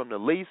me, from the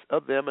least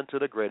of them unto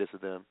the greatest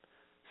of them,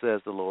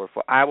 says the Lord.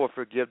 For I will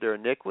forgive their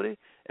iniquity.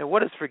 And what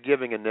does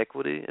forgiving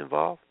iniquity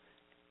involve?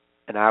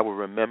 And I will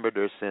remember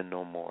their sin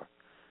no more.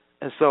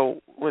 And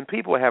so when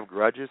people have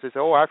grudges, they say,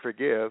 oh, I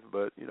forgive,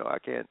 but, I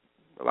can't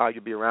allow you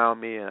to be around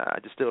me, and I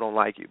just still don't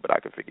like you, but I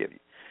can forgive you.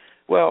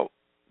 Well,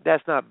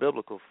 that's not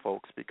biblical,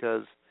 folks,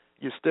 because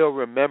you're still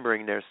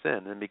remembering their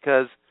sin. And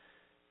because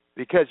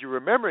you're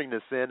remembering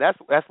the sin,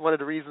 that's one of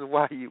the reasons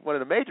why one of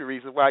the major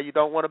reasons why you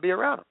don't want to be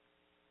around them.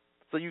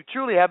 So you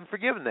truly haven't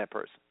forgiven that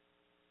person.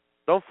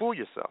 Don't fool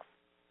yourself.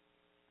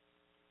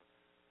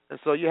 And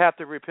so you have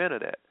to repent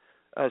of that.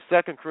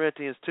 2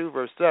 Corinthians 2,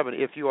 verse 7,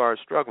 if you are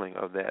struggling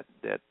of that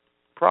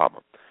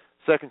problem.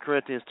 2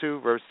 Corinthians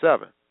 2, verse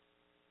 7.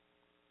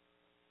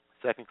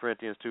 2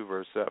 Corinthians 2,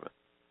 verse 7.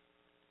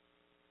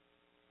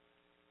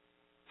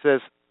 Says,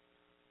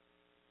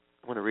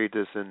 I want to read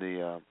this in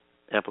the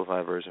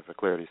Amplified Version for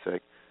clarity's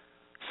sake.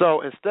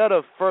 So instead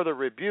of further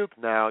rebuke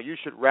now, you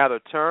should rather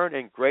turn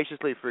and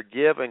graciously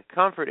forgive and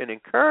comfort and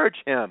encourage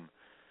him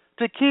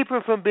to keep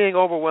him from being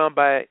overwhelmed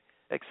by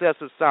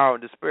excessive sorrow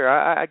and despair.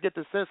 I get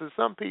the sense that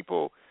some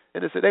people,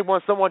 and they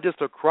want someone just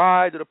to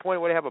cry to the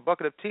point where they have a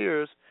bucket of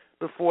tears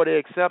before they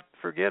accept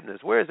forgiveness.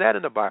 Where is that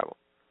in the Bible?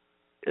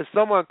 If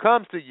someone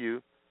comes to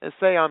you and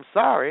say, I'm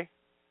sorry,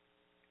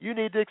 you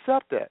need to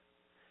accept that.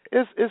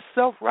 It's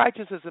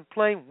self-righteousness and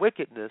plain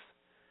wickedness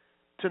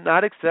to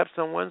not accept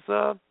someone's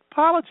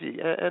apology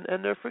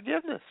and their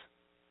forgiveness.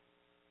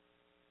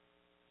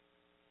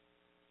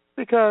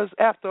 Because,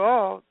 after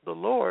all, the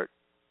Lord,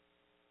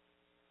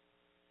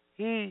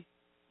 he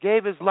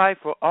gave his life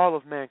for all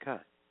of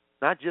mankind,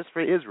 not just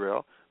for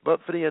Israel, but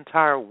for the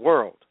entire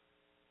world,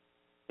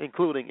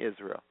 including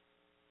Israel.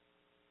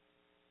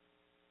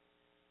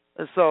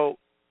 And so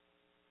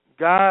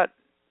God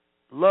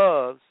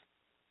loves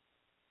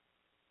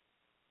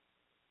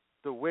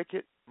the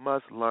wicked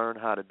must learn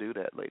how to do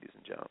that, ladies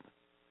and gentlemen,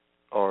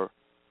 or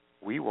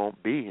we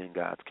won't be in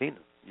God's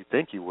kingdom. You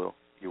think you will,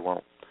 you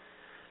won't.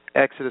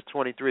 Exodus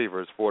 23,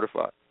 verse 4 to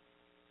 5.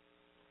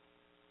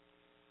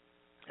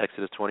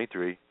 Exodus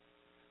 23,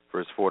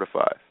 verse 4 to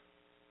 5.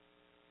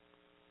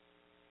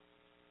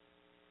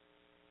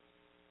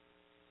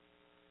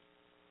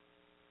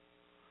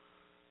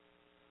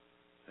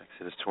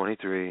 Exodus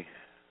 23,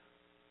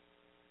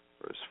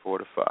 verse 4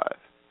 to 5.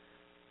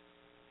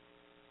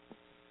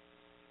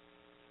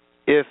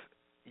 If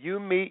you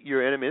meet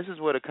your enemy, this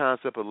is where the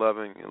concept of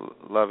loving,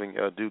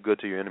 do good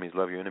to your enemies,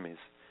 love your enemies.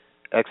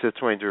 Exodus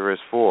 23, verse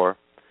 4.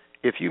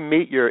 If you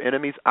meet your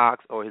enemy's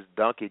ox or his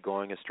donkey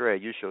going astray,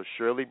 you shall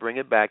surely bring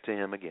it back to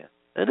him again.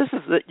 And this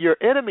is your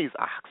enemy's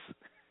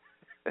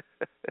ox.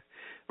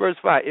 Verse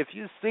 5. If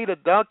you see the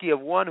donkey of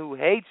one who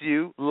hates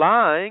you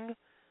lying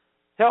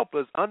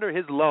helpless under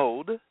his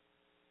load,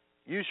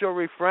 you shall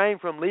refrain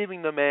from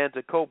leaving the man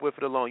to cope with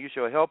it alone. You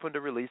shall help him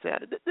to release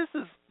it. This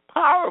is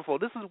powerful.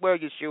 This is where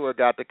Yeshua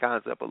got the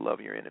concept of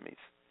loving your enemies.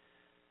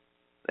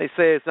 They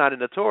say it's not in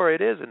the Torah.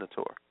 It is in the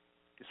Torah.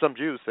 Some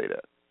Jews say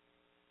that.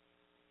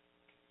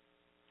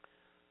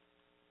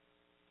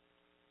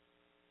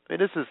 I mean,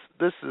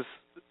 this is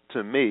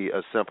to me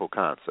a simple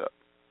concept,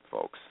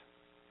 folks.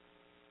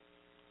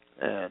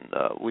 And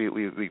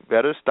we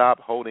better stop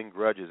holding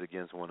grudges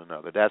against one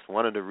another. That's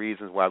one of the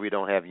reasons why we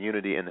don't have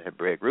unity in the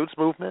Hebraic Roots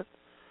movement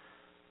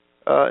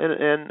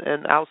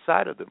and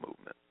outside of the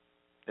movement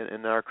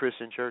in our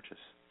Christian churches.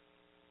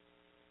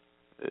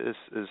 It's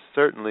is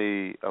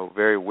certainly a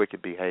very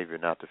wicked behavior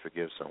not to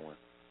forgive someone.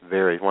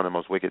 One of the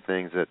most wicked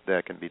things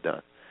that can be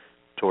done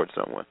towards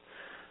someone.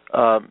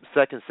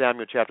 2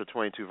 Samuel chapter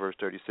 22, verse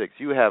 36.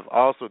 You have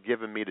also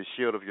given me the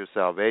shield of your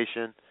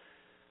salvation.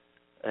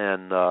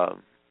 And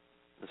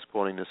just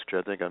quoting this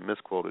scripture, I think I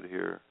misquoted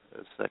here.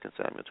 2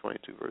 Samuel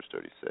 22, verse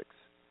 36.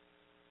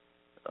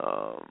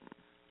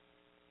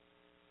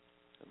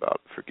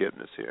 About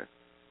forgiveness here.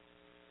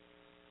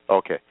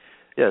 Okay.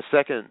 Yeah,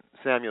 2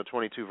 Samuel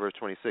 22, verse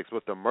 26.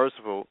 With the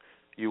merciful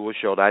you will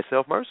show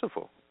thyself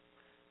merciful,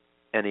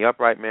 and the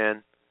upright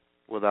man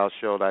will thou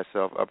show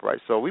thyself upright.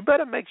 So we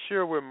better make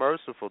sure we're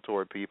merciful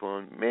toward people.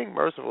 And being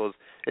merciful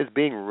is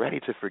being ready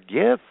to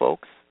forgive,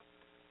 folks.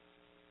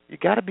 You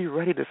got to be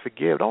ready to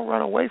forgive. Don't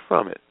run away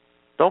from it.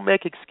 Don't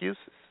make excuses.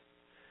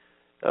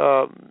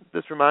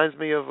 This reminds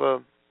me of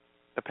a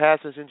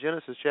passage in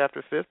Genesis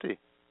chapter 50.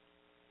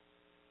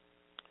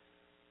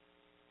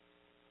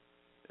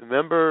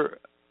 Remember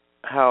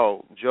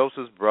how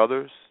Joseph's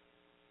brothers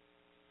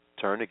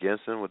turned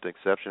against him, with the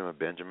exception of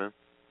Benjamin?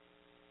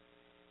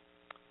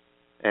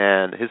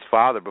 And his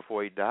father,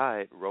 before he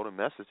died, wrote a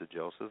message to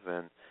Joseph,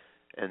 and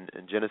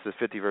in Genesis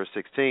 50, verse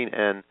 16,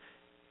 and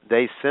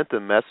they sent a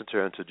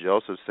messenger unto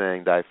Joseph,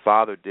 saying, Thy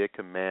father did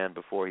command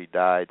before he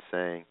died,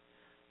 saying,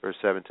 verse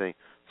 17,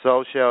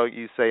 So shall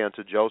you say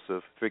unto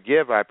Joseph,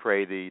 Forgive, I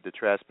pray thee, the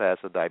trespass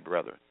of thy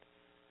brethren,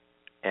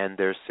 and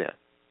their sin.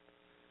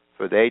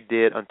 For they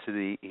did unto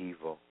thee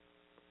evil.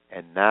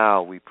 And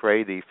now we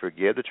pray thee,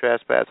 forgive the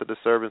trespass of the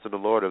servants of the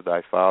Lord of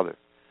thy father.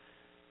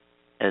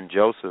 And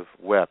Joseph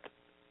wept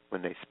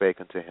when they spake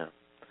unto him.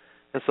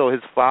 And so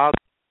his father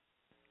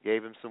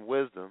gave him some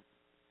wisdom,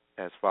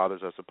 as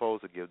fathers are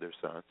supposed to give their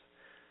sons.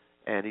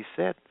 And he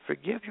said,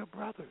 forgive your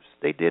brothers.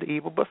 They did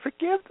evil, but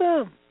forgive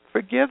them.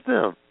 Forgive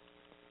them.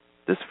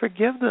 Just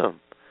forgive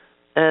them.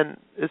 And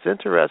it's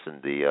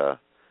interesting, the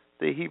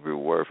Hebrew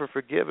word for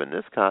forgive in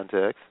this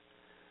context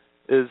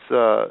is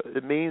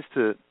it means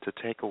to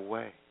take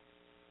away.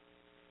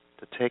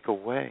 To take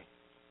away.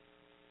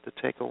 To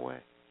take away.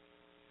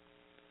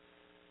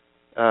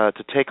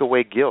 To take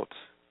away guilt.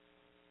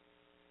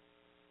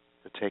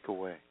 To take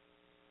away.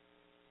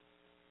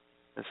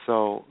 And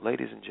so,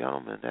 ladies and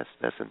gentlemen,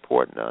 that's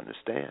important to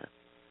understand.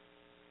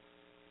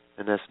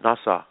 And that's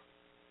nasa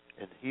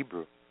in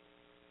Hebrew.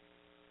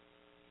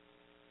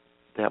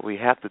 That we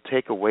have to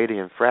take away the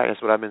infraction.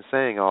 That's what I've been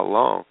saying all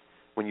along.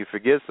 When you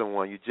forgive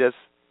someone, you just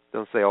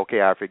don't say,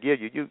 okay, I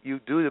forgive you. You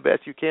do the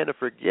best you can to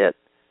forget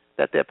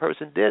that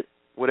person did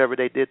whatever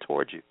they did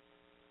towards you.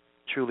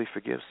 Truly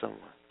forgive someone.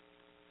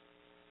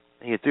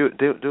 And you do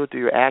it through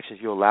your actions.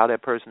 You allow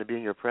that person to be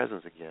in your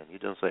presence again. You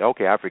don't say,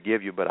 okay, I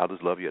forgive you, but I'll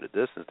just love you at a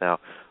distance. Now,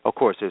 of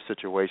course, there's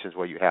situations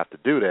where you have to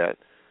do that,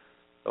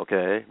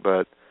 okay?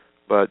 But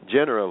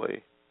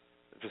generally,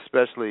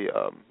 especially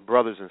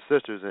brothers and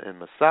sisters in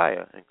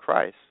Messiah and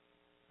Christ,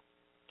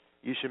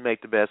 you should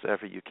make the best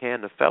effort you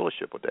can to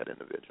fellowship with that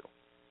individual.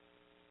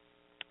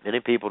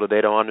 Many people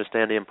today don't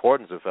understand the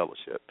importance of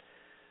fellowship.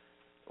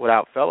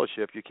 Without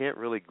fellowship, you can't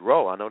really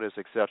grow. I know there's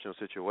exceptional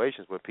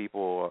situations where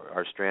people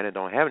are stranded,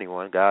 don't have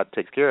anyone. God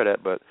takes care of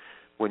that. But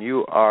when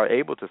you are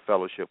able to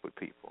fellowship with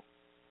people,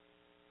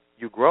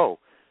 you grow.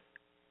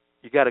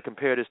 You got to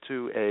compare this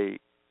to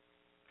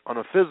on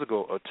a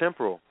physical or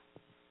temporal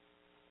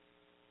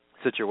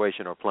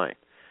situation or plane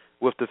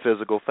with the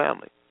physical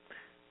family.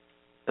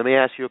 Let me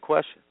ask you a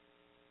question.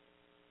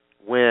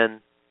 When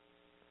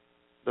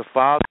the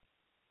father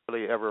is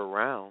really ever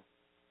around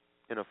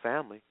in a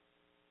family,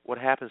 what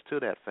happens to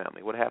that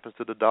family? What happens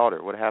to the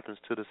daughter? What happens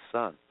to the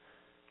son?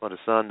 Well, the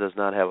son does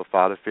not have a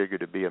father figure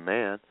to be a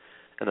man,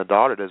 and the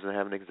daughter doesn't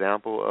have an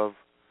example of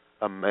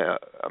a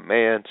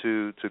man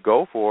to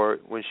go for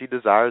when she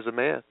desires a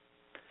man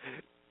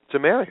to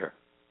marry her.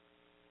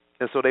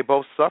 And so they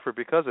both suffer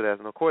because of that.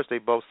 And, of course, they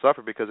both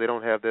suffer because they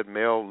don't have that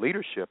male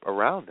leadership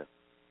around them.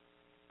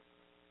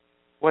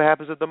 What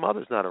happens if the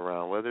mother's not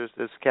around? Well, there's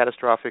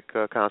catastrophic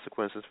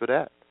consequences for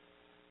that.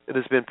 It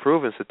has been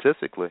proven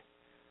statistically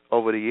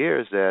over the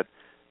years that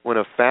when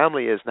a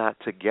family is not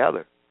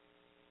together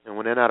and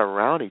when they're not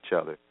around each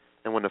other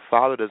and when the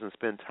father doesn't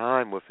spend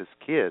time with his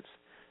kids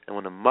and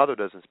when the mother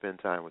doesn't spend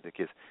time with the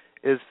kids,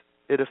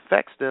 it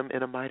affects them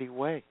in a mighty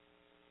way.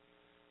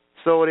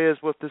 So it is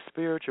with the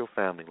spiritual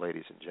family,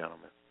 ladies and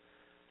gentlemen.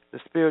 The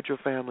spiritual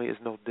family is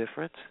no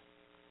different.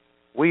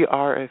 We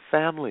are a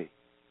family.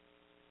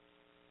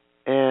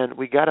 And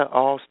we got to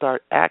all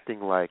start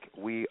acting like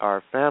we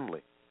are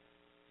family,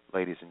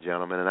 ladies and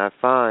gentlemen. And I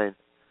find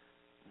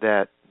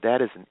that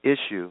is an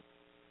issue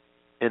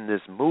in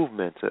this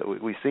movement.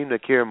 We seem to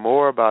care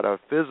more about our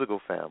physical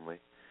family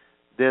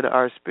than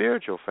our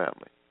spiritual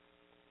family,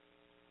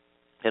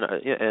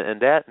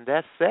 and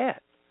that's sad.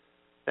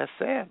 That's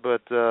sad,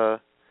 but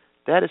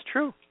that is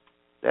true.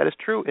 That is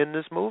true in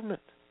this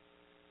movement,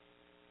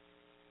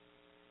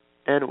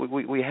 and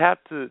we have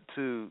to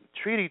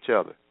treat each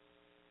other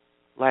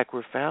like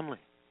we're family,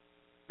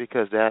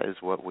 because that is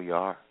what we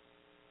are.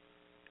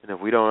 And if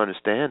we don't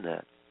understand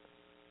that,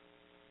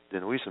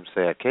 then we some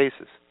sad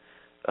cases.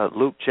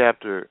 Luke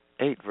chapter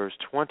 8, verse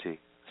 20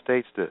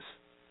 states this.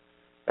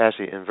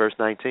 Actually, in verse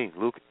 19,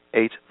 Luke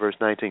 8, verse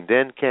 19.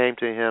 Then came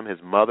to him his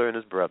mother and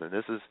his brethren.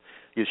 This is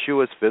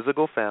Yeshua's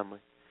physical family,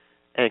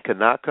 and could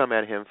not come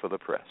at him for the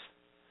press.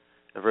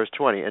 In verse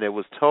 20, and it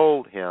was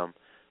told him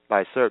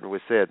by certain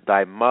which said,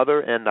 Thy mother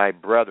and thy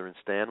brethren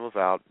stand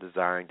without,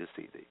 desiring to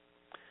see thee.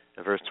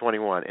 In verse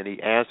 21, and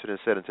he answered and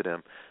said unto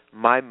them,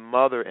 My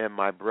mother and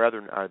my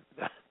brethren are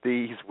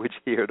these which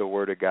hear the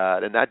word of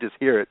God, and not just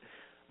hear it,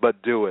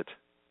 but do it.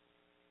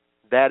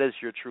 That is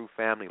your true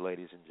family,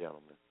 ladies and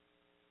gentlemen.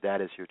 That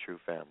is your true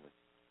family.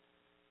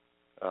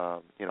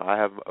 I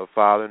have a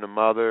father and a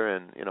mother,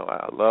 and,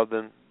 I love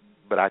them,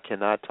 but I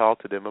cannot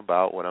talk to them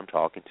about what I'm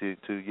talking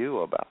to you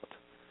about.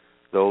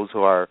 Those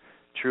who are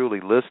truly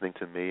listening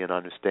to me and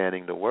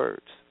understanding the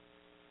words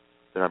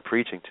that I'm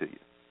preaching to you.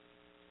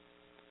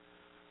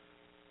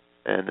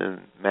 And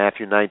in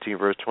Matthew 19,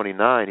 verse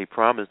 29, he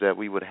promised that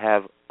we would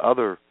have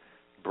other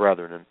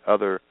brethren and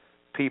other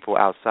people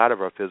outside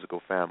of our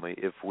physical family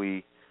if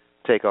we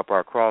take up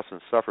our cross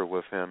and suffer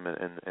with him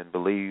and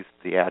believe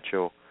the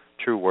actual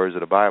true words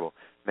of the Bible.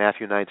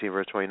 Matthew 19,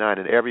 verse 29,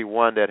 and every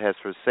one that has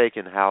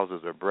forsaken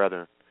houses or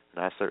brethren,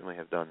 and I certainly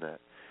have done that,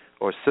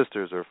 or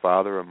sisters or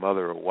father or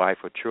mother or wife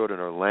or children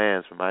or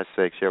lands for my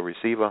sake shall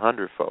receive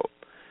 100-fold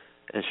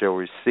and shall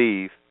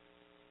receive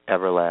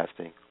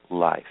everlasting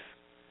life.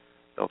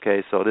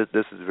 Okay, so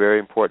this is very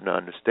important to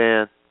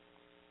understand.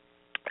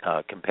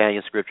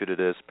 Companion scripture to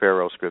this,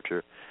 parallel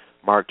scripture,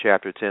 Mark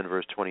chapter 10,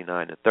 verse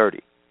 29 to 30.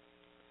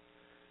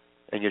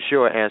 And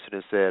Yeshua answered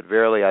and said,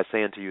 verily I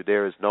say unto you,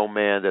 there is no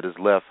man that has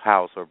left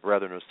house or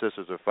brethren or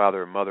sisters or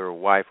father or mother or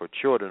wife or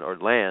children or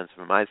lands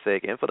for my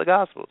sake and for the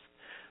gospel's.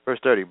 Verse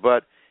 30,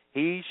 but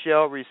he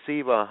shall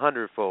receive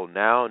 100-fold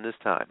now in this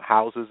time,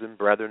 houses and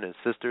brethren and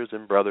sisters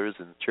and brothers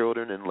and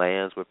children and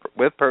lands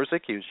with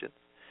persecution,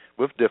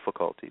 with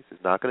difficulties.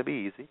 It's not going to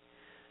be easy.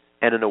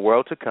 And in the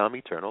world to come,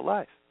 eternal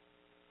life.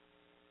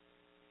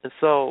 And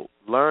so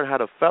learn how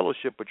to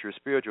fellowship with your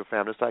spiritual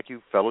family. It's like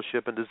you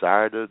fellowship and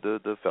desire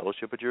the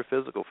fellowship with your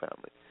physical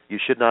family. You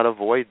should not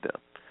avoid them.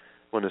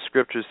 When the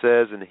scripture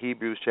says in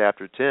Hebrews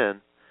chapter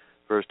 10,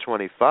 verse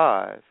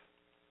 25,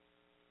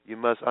 you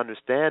must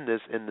understand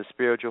this in the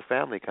spiritual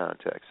family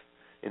context.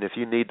 And if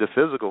you need the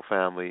physical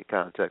family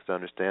context to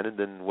understand it,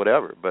 then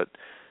whatever. But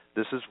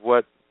this is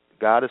what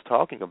God is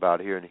talking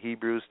about here in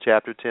Hebrews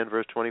chapter 10,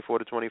 verse 24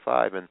 to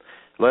 25. And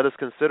let us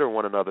consider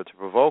one another to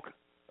provoke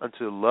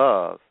unto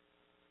love.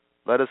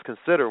 Let us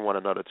consider one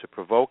another to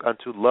provoke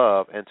unto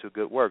love and to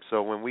good works.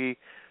 So when we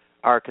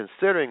are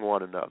considering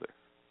one another,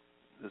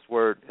 this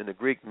word in the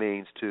Greek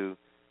means to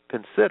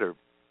consider,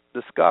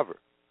 discover,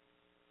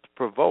 to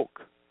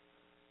provoke,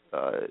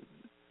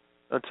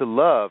 unto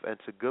love and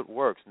to good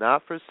works,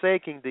 not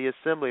forsaking the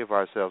assembly of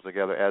ourselves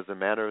together as the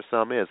manner of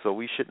some is. So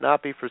we should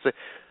not be forsaking.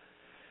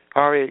 I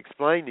already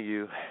explained to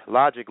you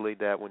logically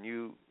that when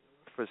you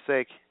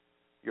forsake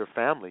your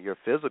family, your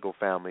physical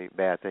family,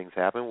 bad things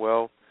happen.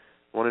 Well,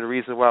 one of the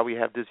reasons why we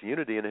have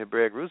disunity in the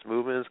Hebraic Roots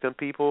movement is because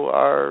people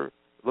are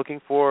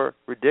looking for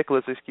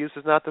ridiculous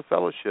excuses not to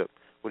fellowship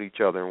with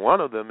each other. And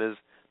one of them is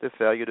the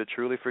failure to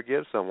truly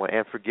forgive someone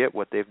and forget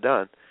what they've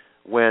done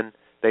when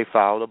they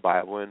follow the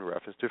Bible in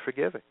reference to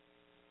forgiving.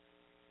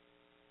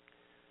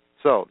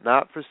 So,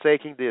 not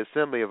forsaking the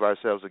assembly of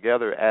ourselves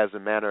together as the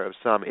manner of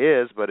some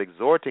is, but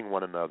exhorting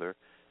one another,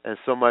 and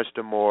so much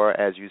the more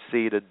as you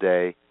see the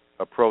day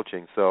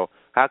approaching. So,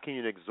 how can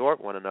you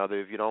exhort one another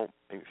if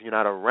you're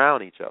not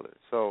around each other?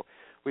 So,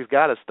 we've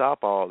got to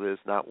stop all this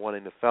not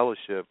wanting to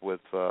fellowship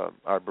with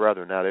our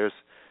brethren. Now, there's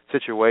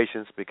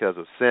situations because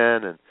of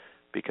sin and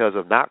because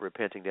of not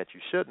repenting that you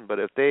shouldn't, but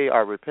if they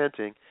are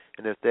repenting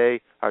and if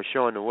they are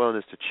showing the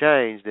willingness to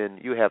change, then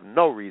you have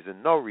no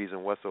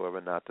reason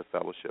whatsoever not to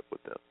fellowship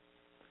with them.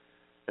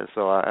 And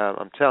so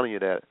I'm telling you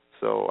that.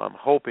 So I'm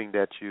hoping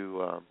that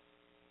you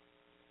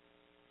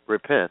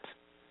repent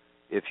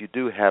if you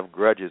do have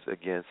grudges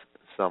against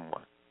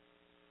someone.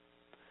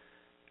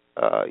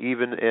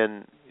 Even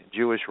in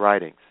Jewish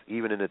writings,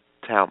 even in the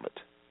Talmud,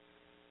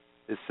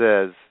 it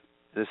says,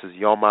 this is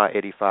Yoma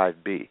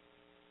 85b,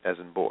 as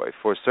in boy,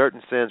 for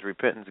certain sins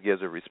repentance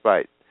gives a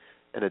respite,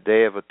 and a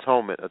day of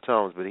atonement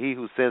atones, but he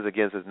who sins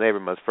against his neighbor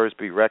must first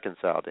be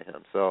reconciled to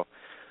him. So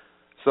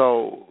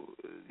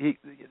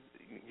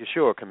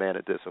Yeshua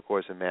commanded this, of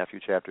course, in Matthew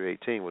chapter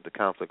 18 with the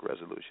conflict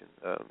resolution,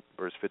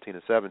 verse 15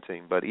 and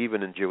 17. But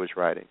even in Jewish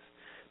writings,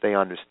 they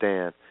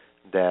understand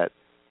that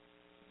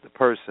the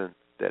person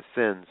that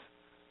sins,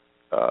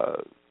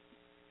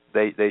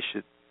 they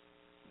should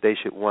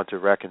want to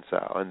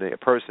reconcile, and the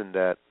person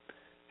that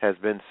has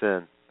been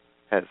sin,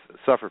 has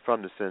suffered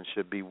from the sin,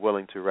 should be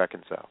willing to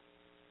reconcile.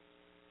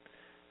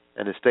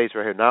 And it states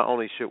right here, not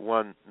only should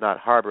one not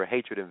harbor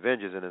hatred and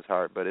vengeance in his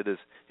heart, but it is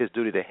his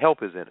duty to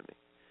help his enemy,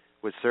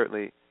 which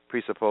certainly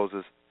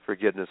presupposes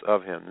forgiveness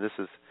of him. And this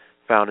is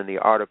found in the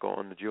article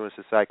on the Jewish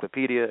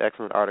Encyclopedia,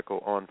 excellent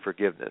article on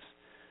forgiveness,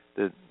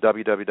 the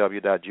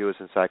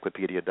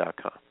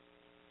www.jewishencyclopedia.com.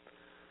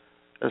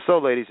 And so,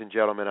 ladies and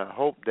gentlemen, I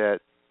hope that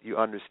you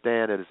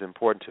understand that it's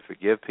important to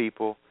forgive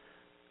people.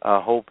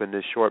 I hope in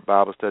this short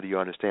Bible study you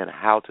understand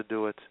how to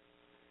do it.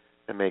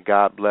 And may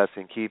God bless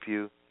and keep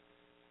you.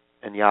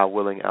 And Yah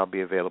willing, I'll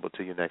be available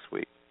to you next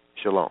week.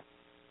 Shalom.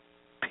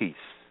 Peace.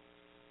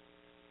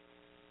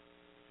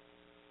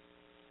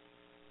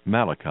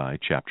 Malachi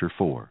chapter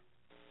 4.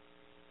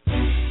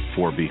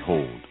 For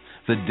behold,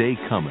 the day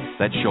cometh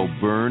that shall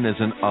burn as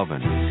an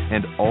oven,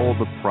 and all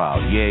the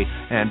proud, yea,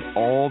 and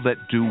all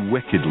that do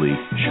wickedly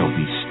shall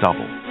be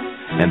stubble.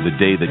 And the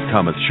day that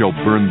cometh shall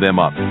burn them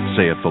up,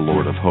 saith the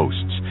Lord of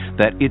hosts,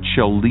 that it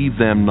shall leave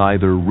them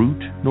neither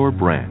root nor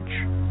branch.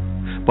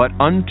 But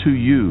unto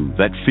you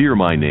that fear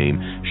my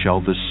name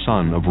shall the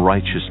Son of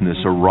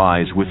Righteousness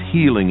arise with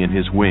healing in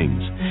his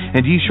wings,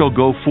 and ye shall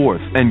go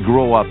forth and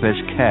grow up as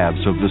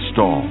calves of the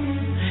stall.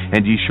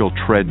 And ye shall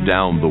tread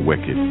down the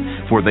wicked,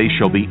 for they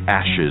shall be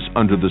ashes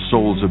under the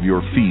soles of your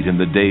feet in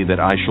the day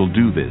that I shall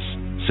do this,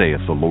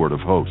 saith the Lord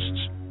of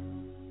hosts.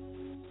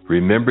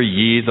 Remember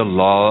ye the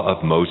law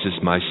of Moses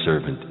my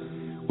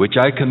servant, which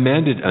I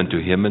commanded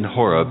unto him in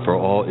Horeb for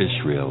all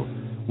Israel,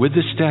 with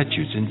the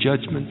statutes and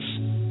judgments.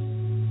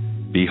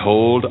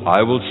 Behold,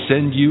 I will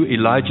send you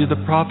Elijah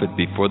the prophet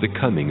before the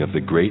coming of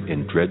the great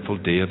and dreadful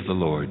day of the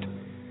Lord.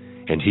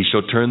 And he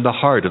shall turn the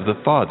heart of the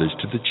fathers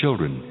to the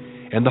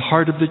children, and the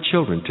heart of the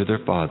children to their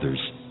fathers,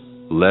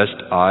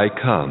 lest I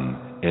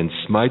come and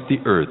smite the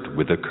earth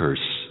with a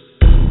curse.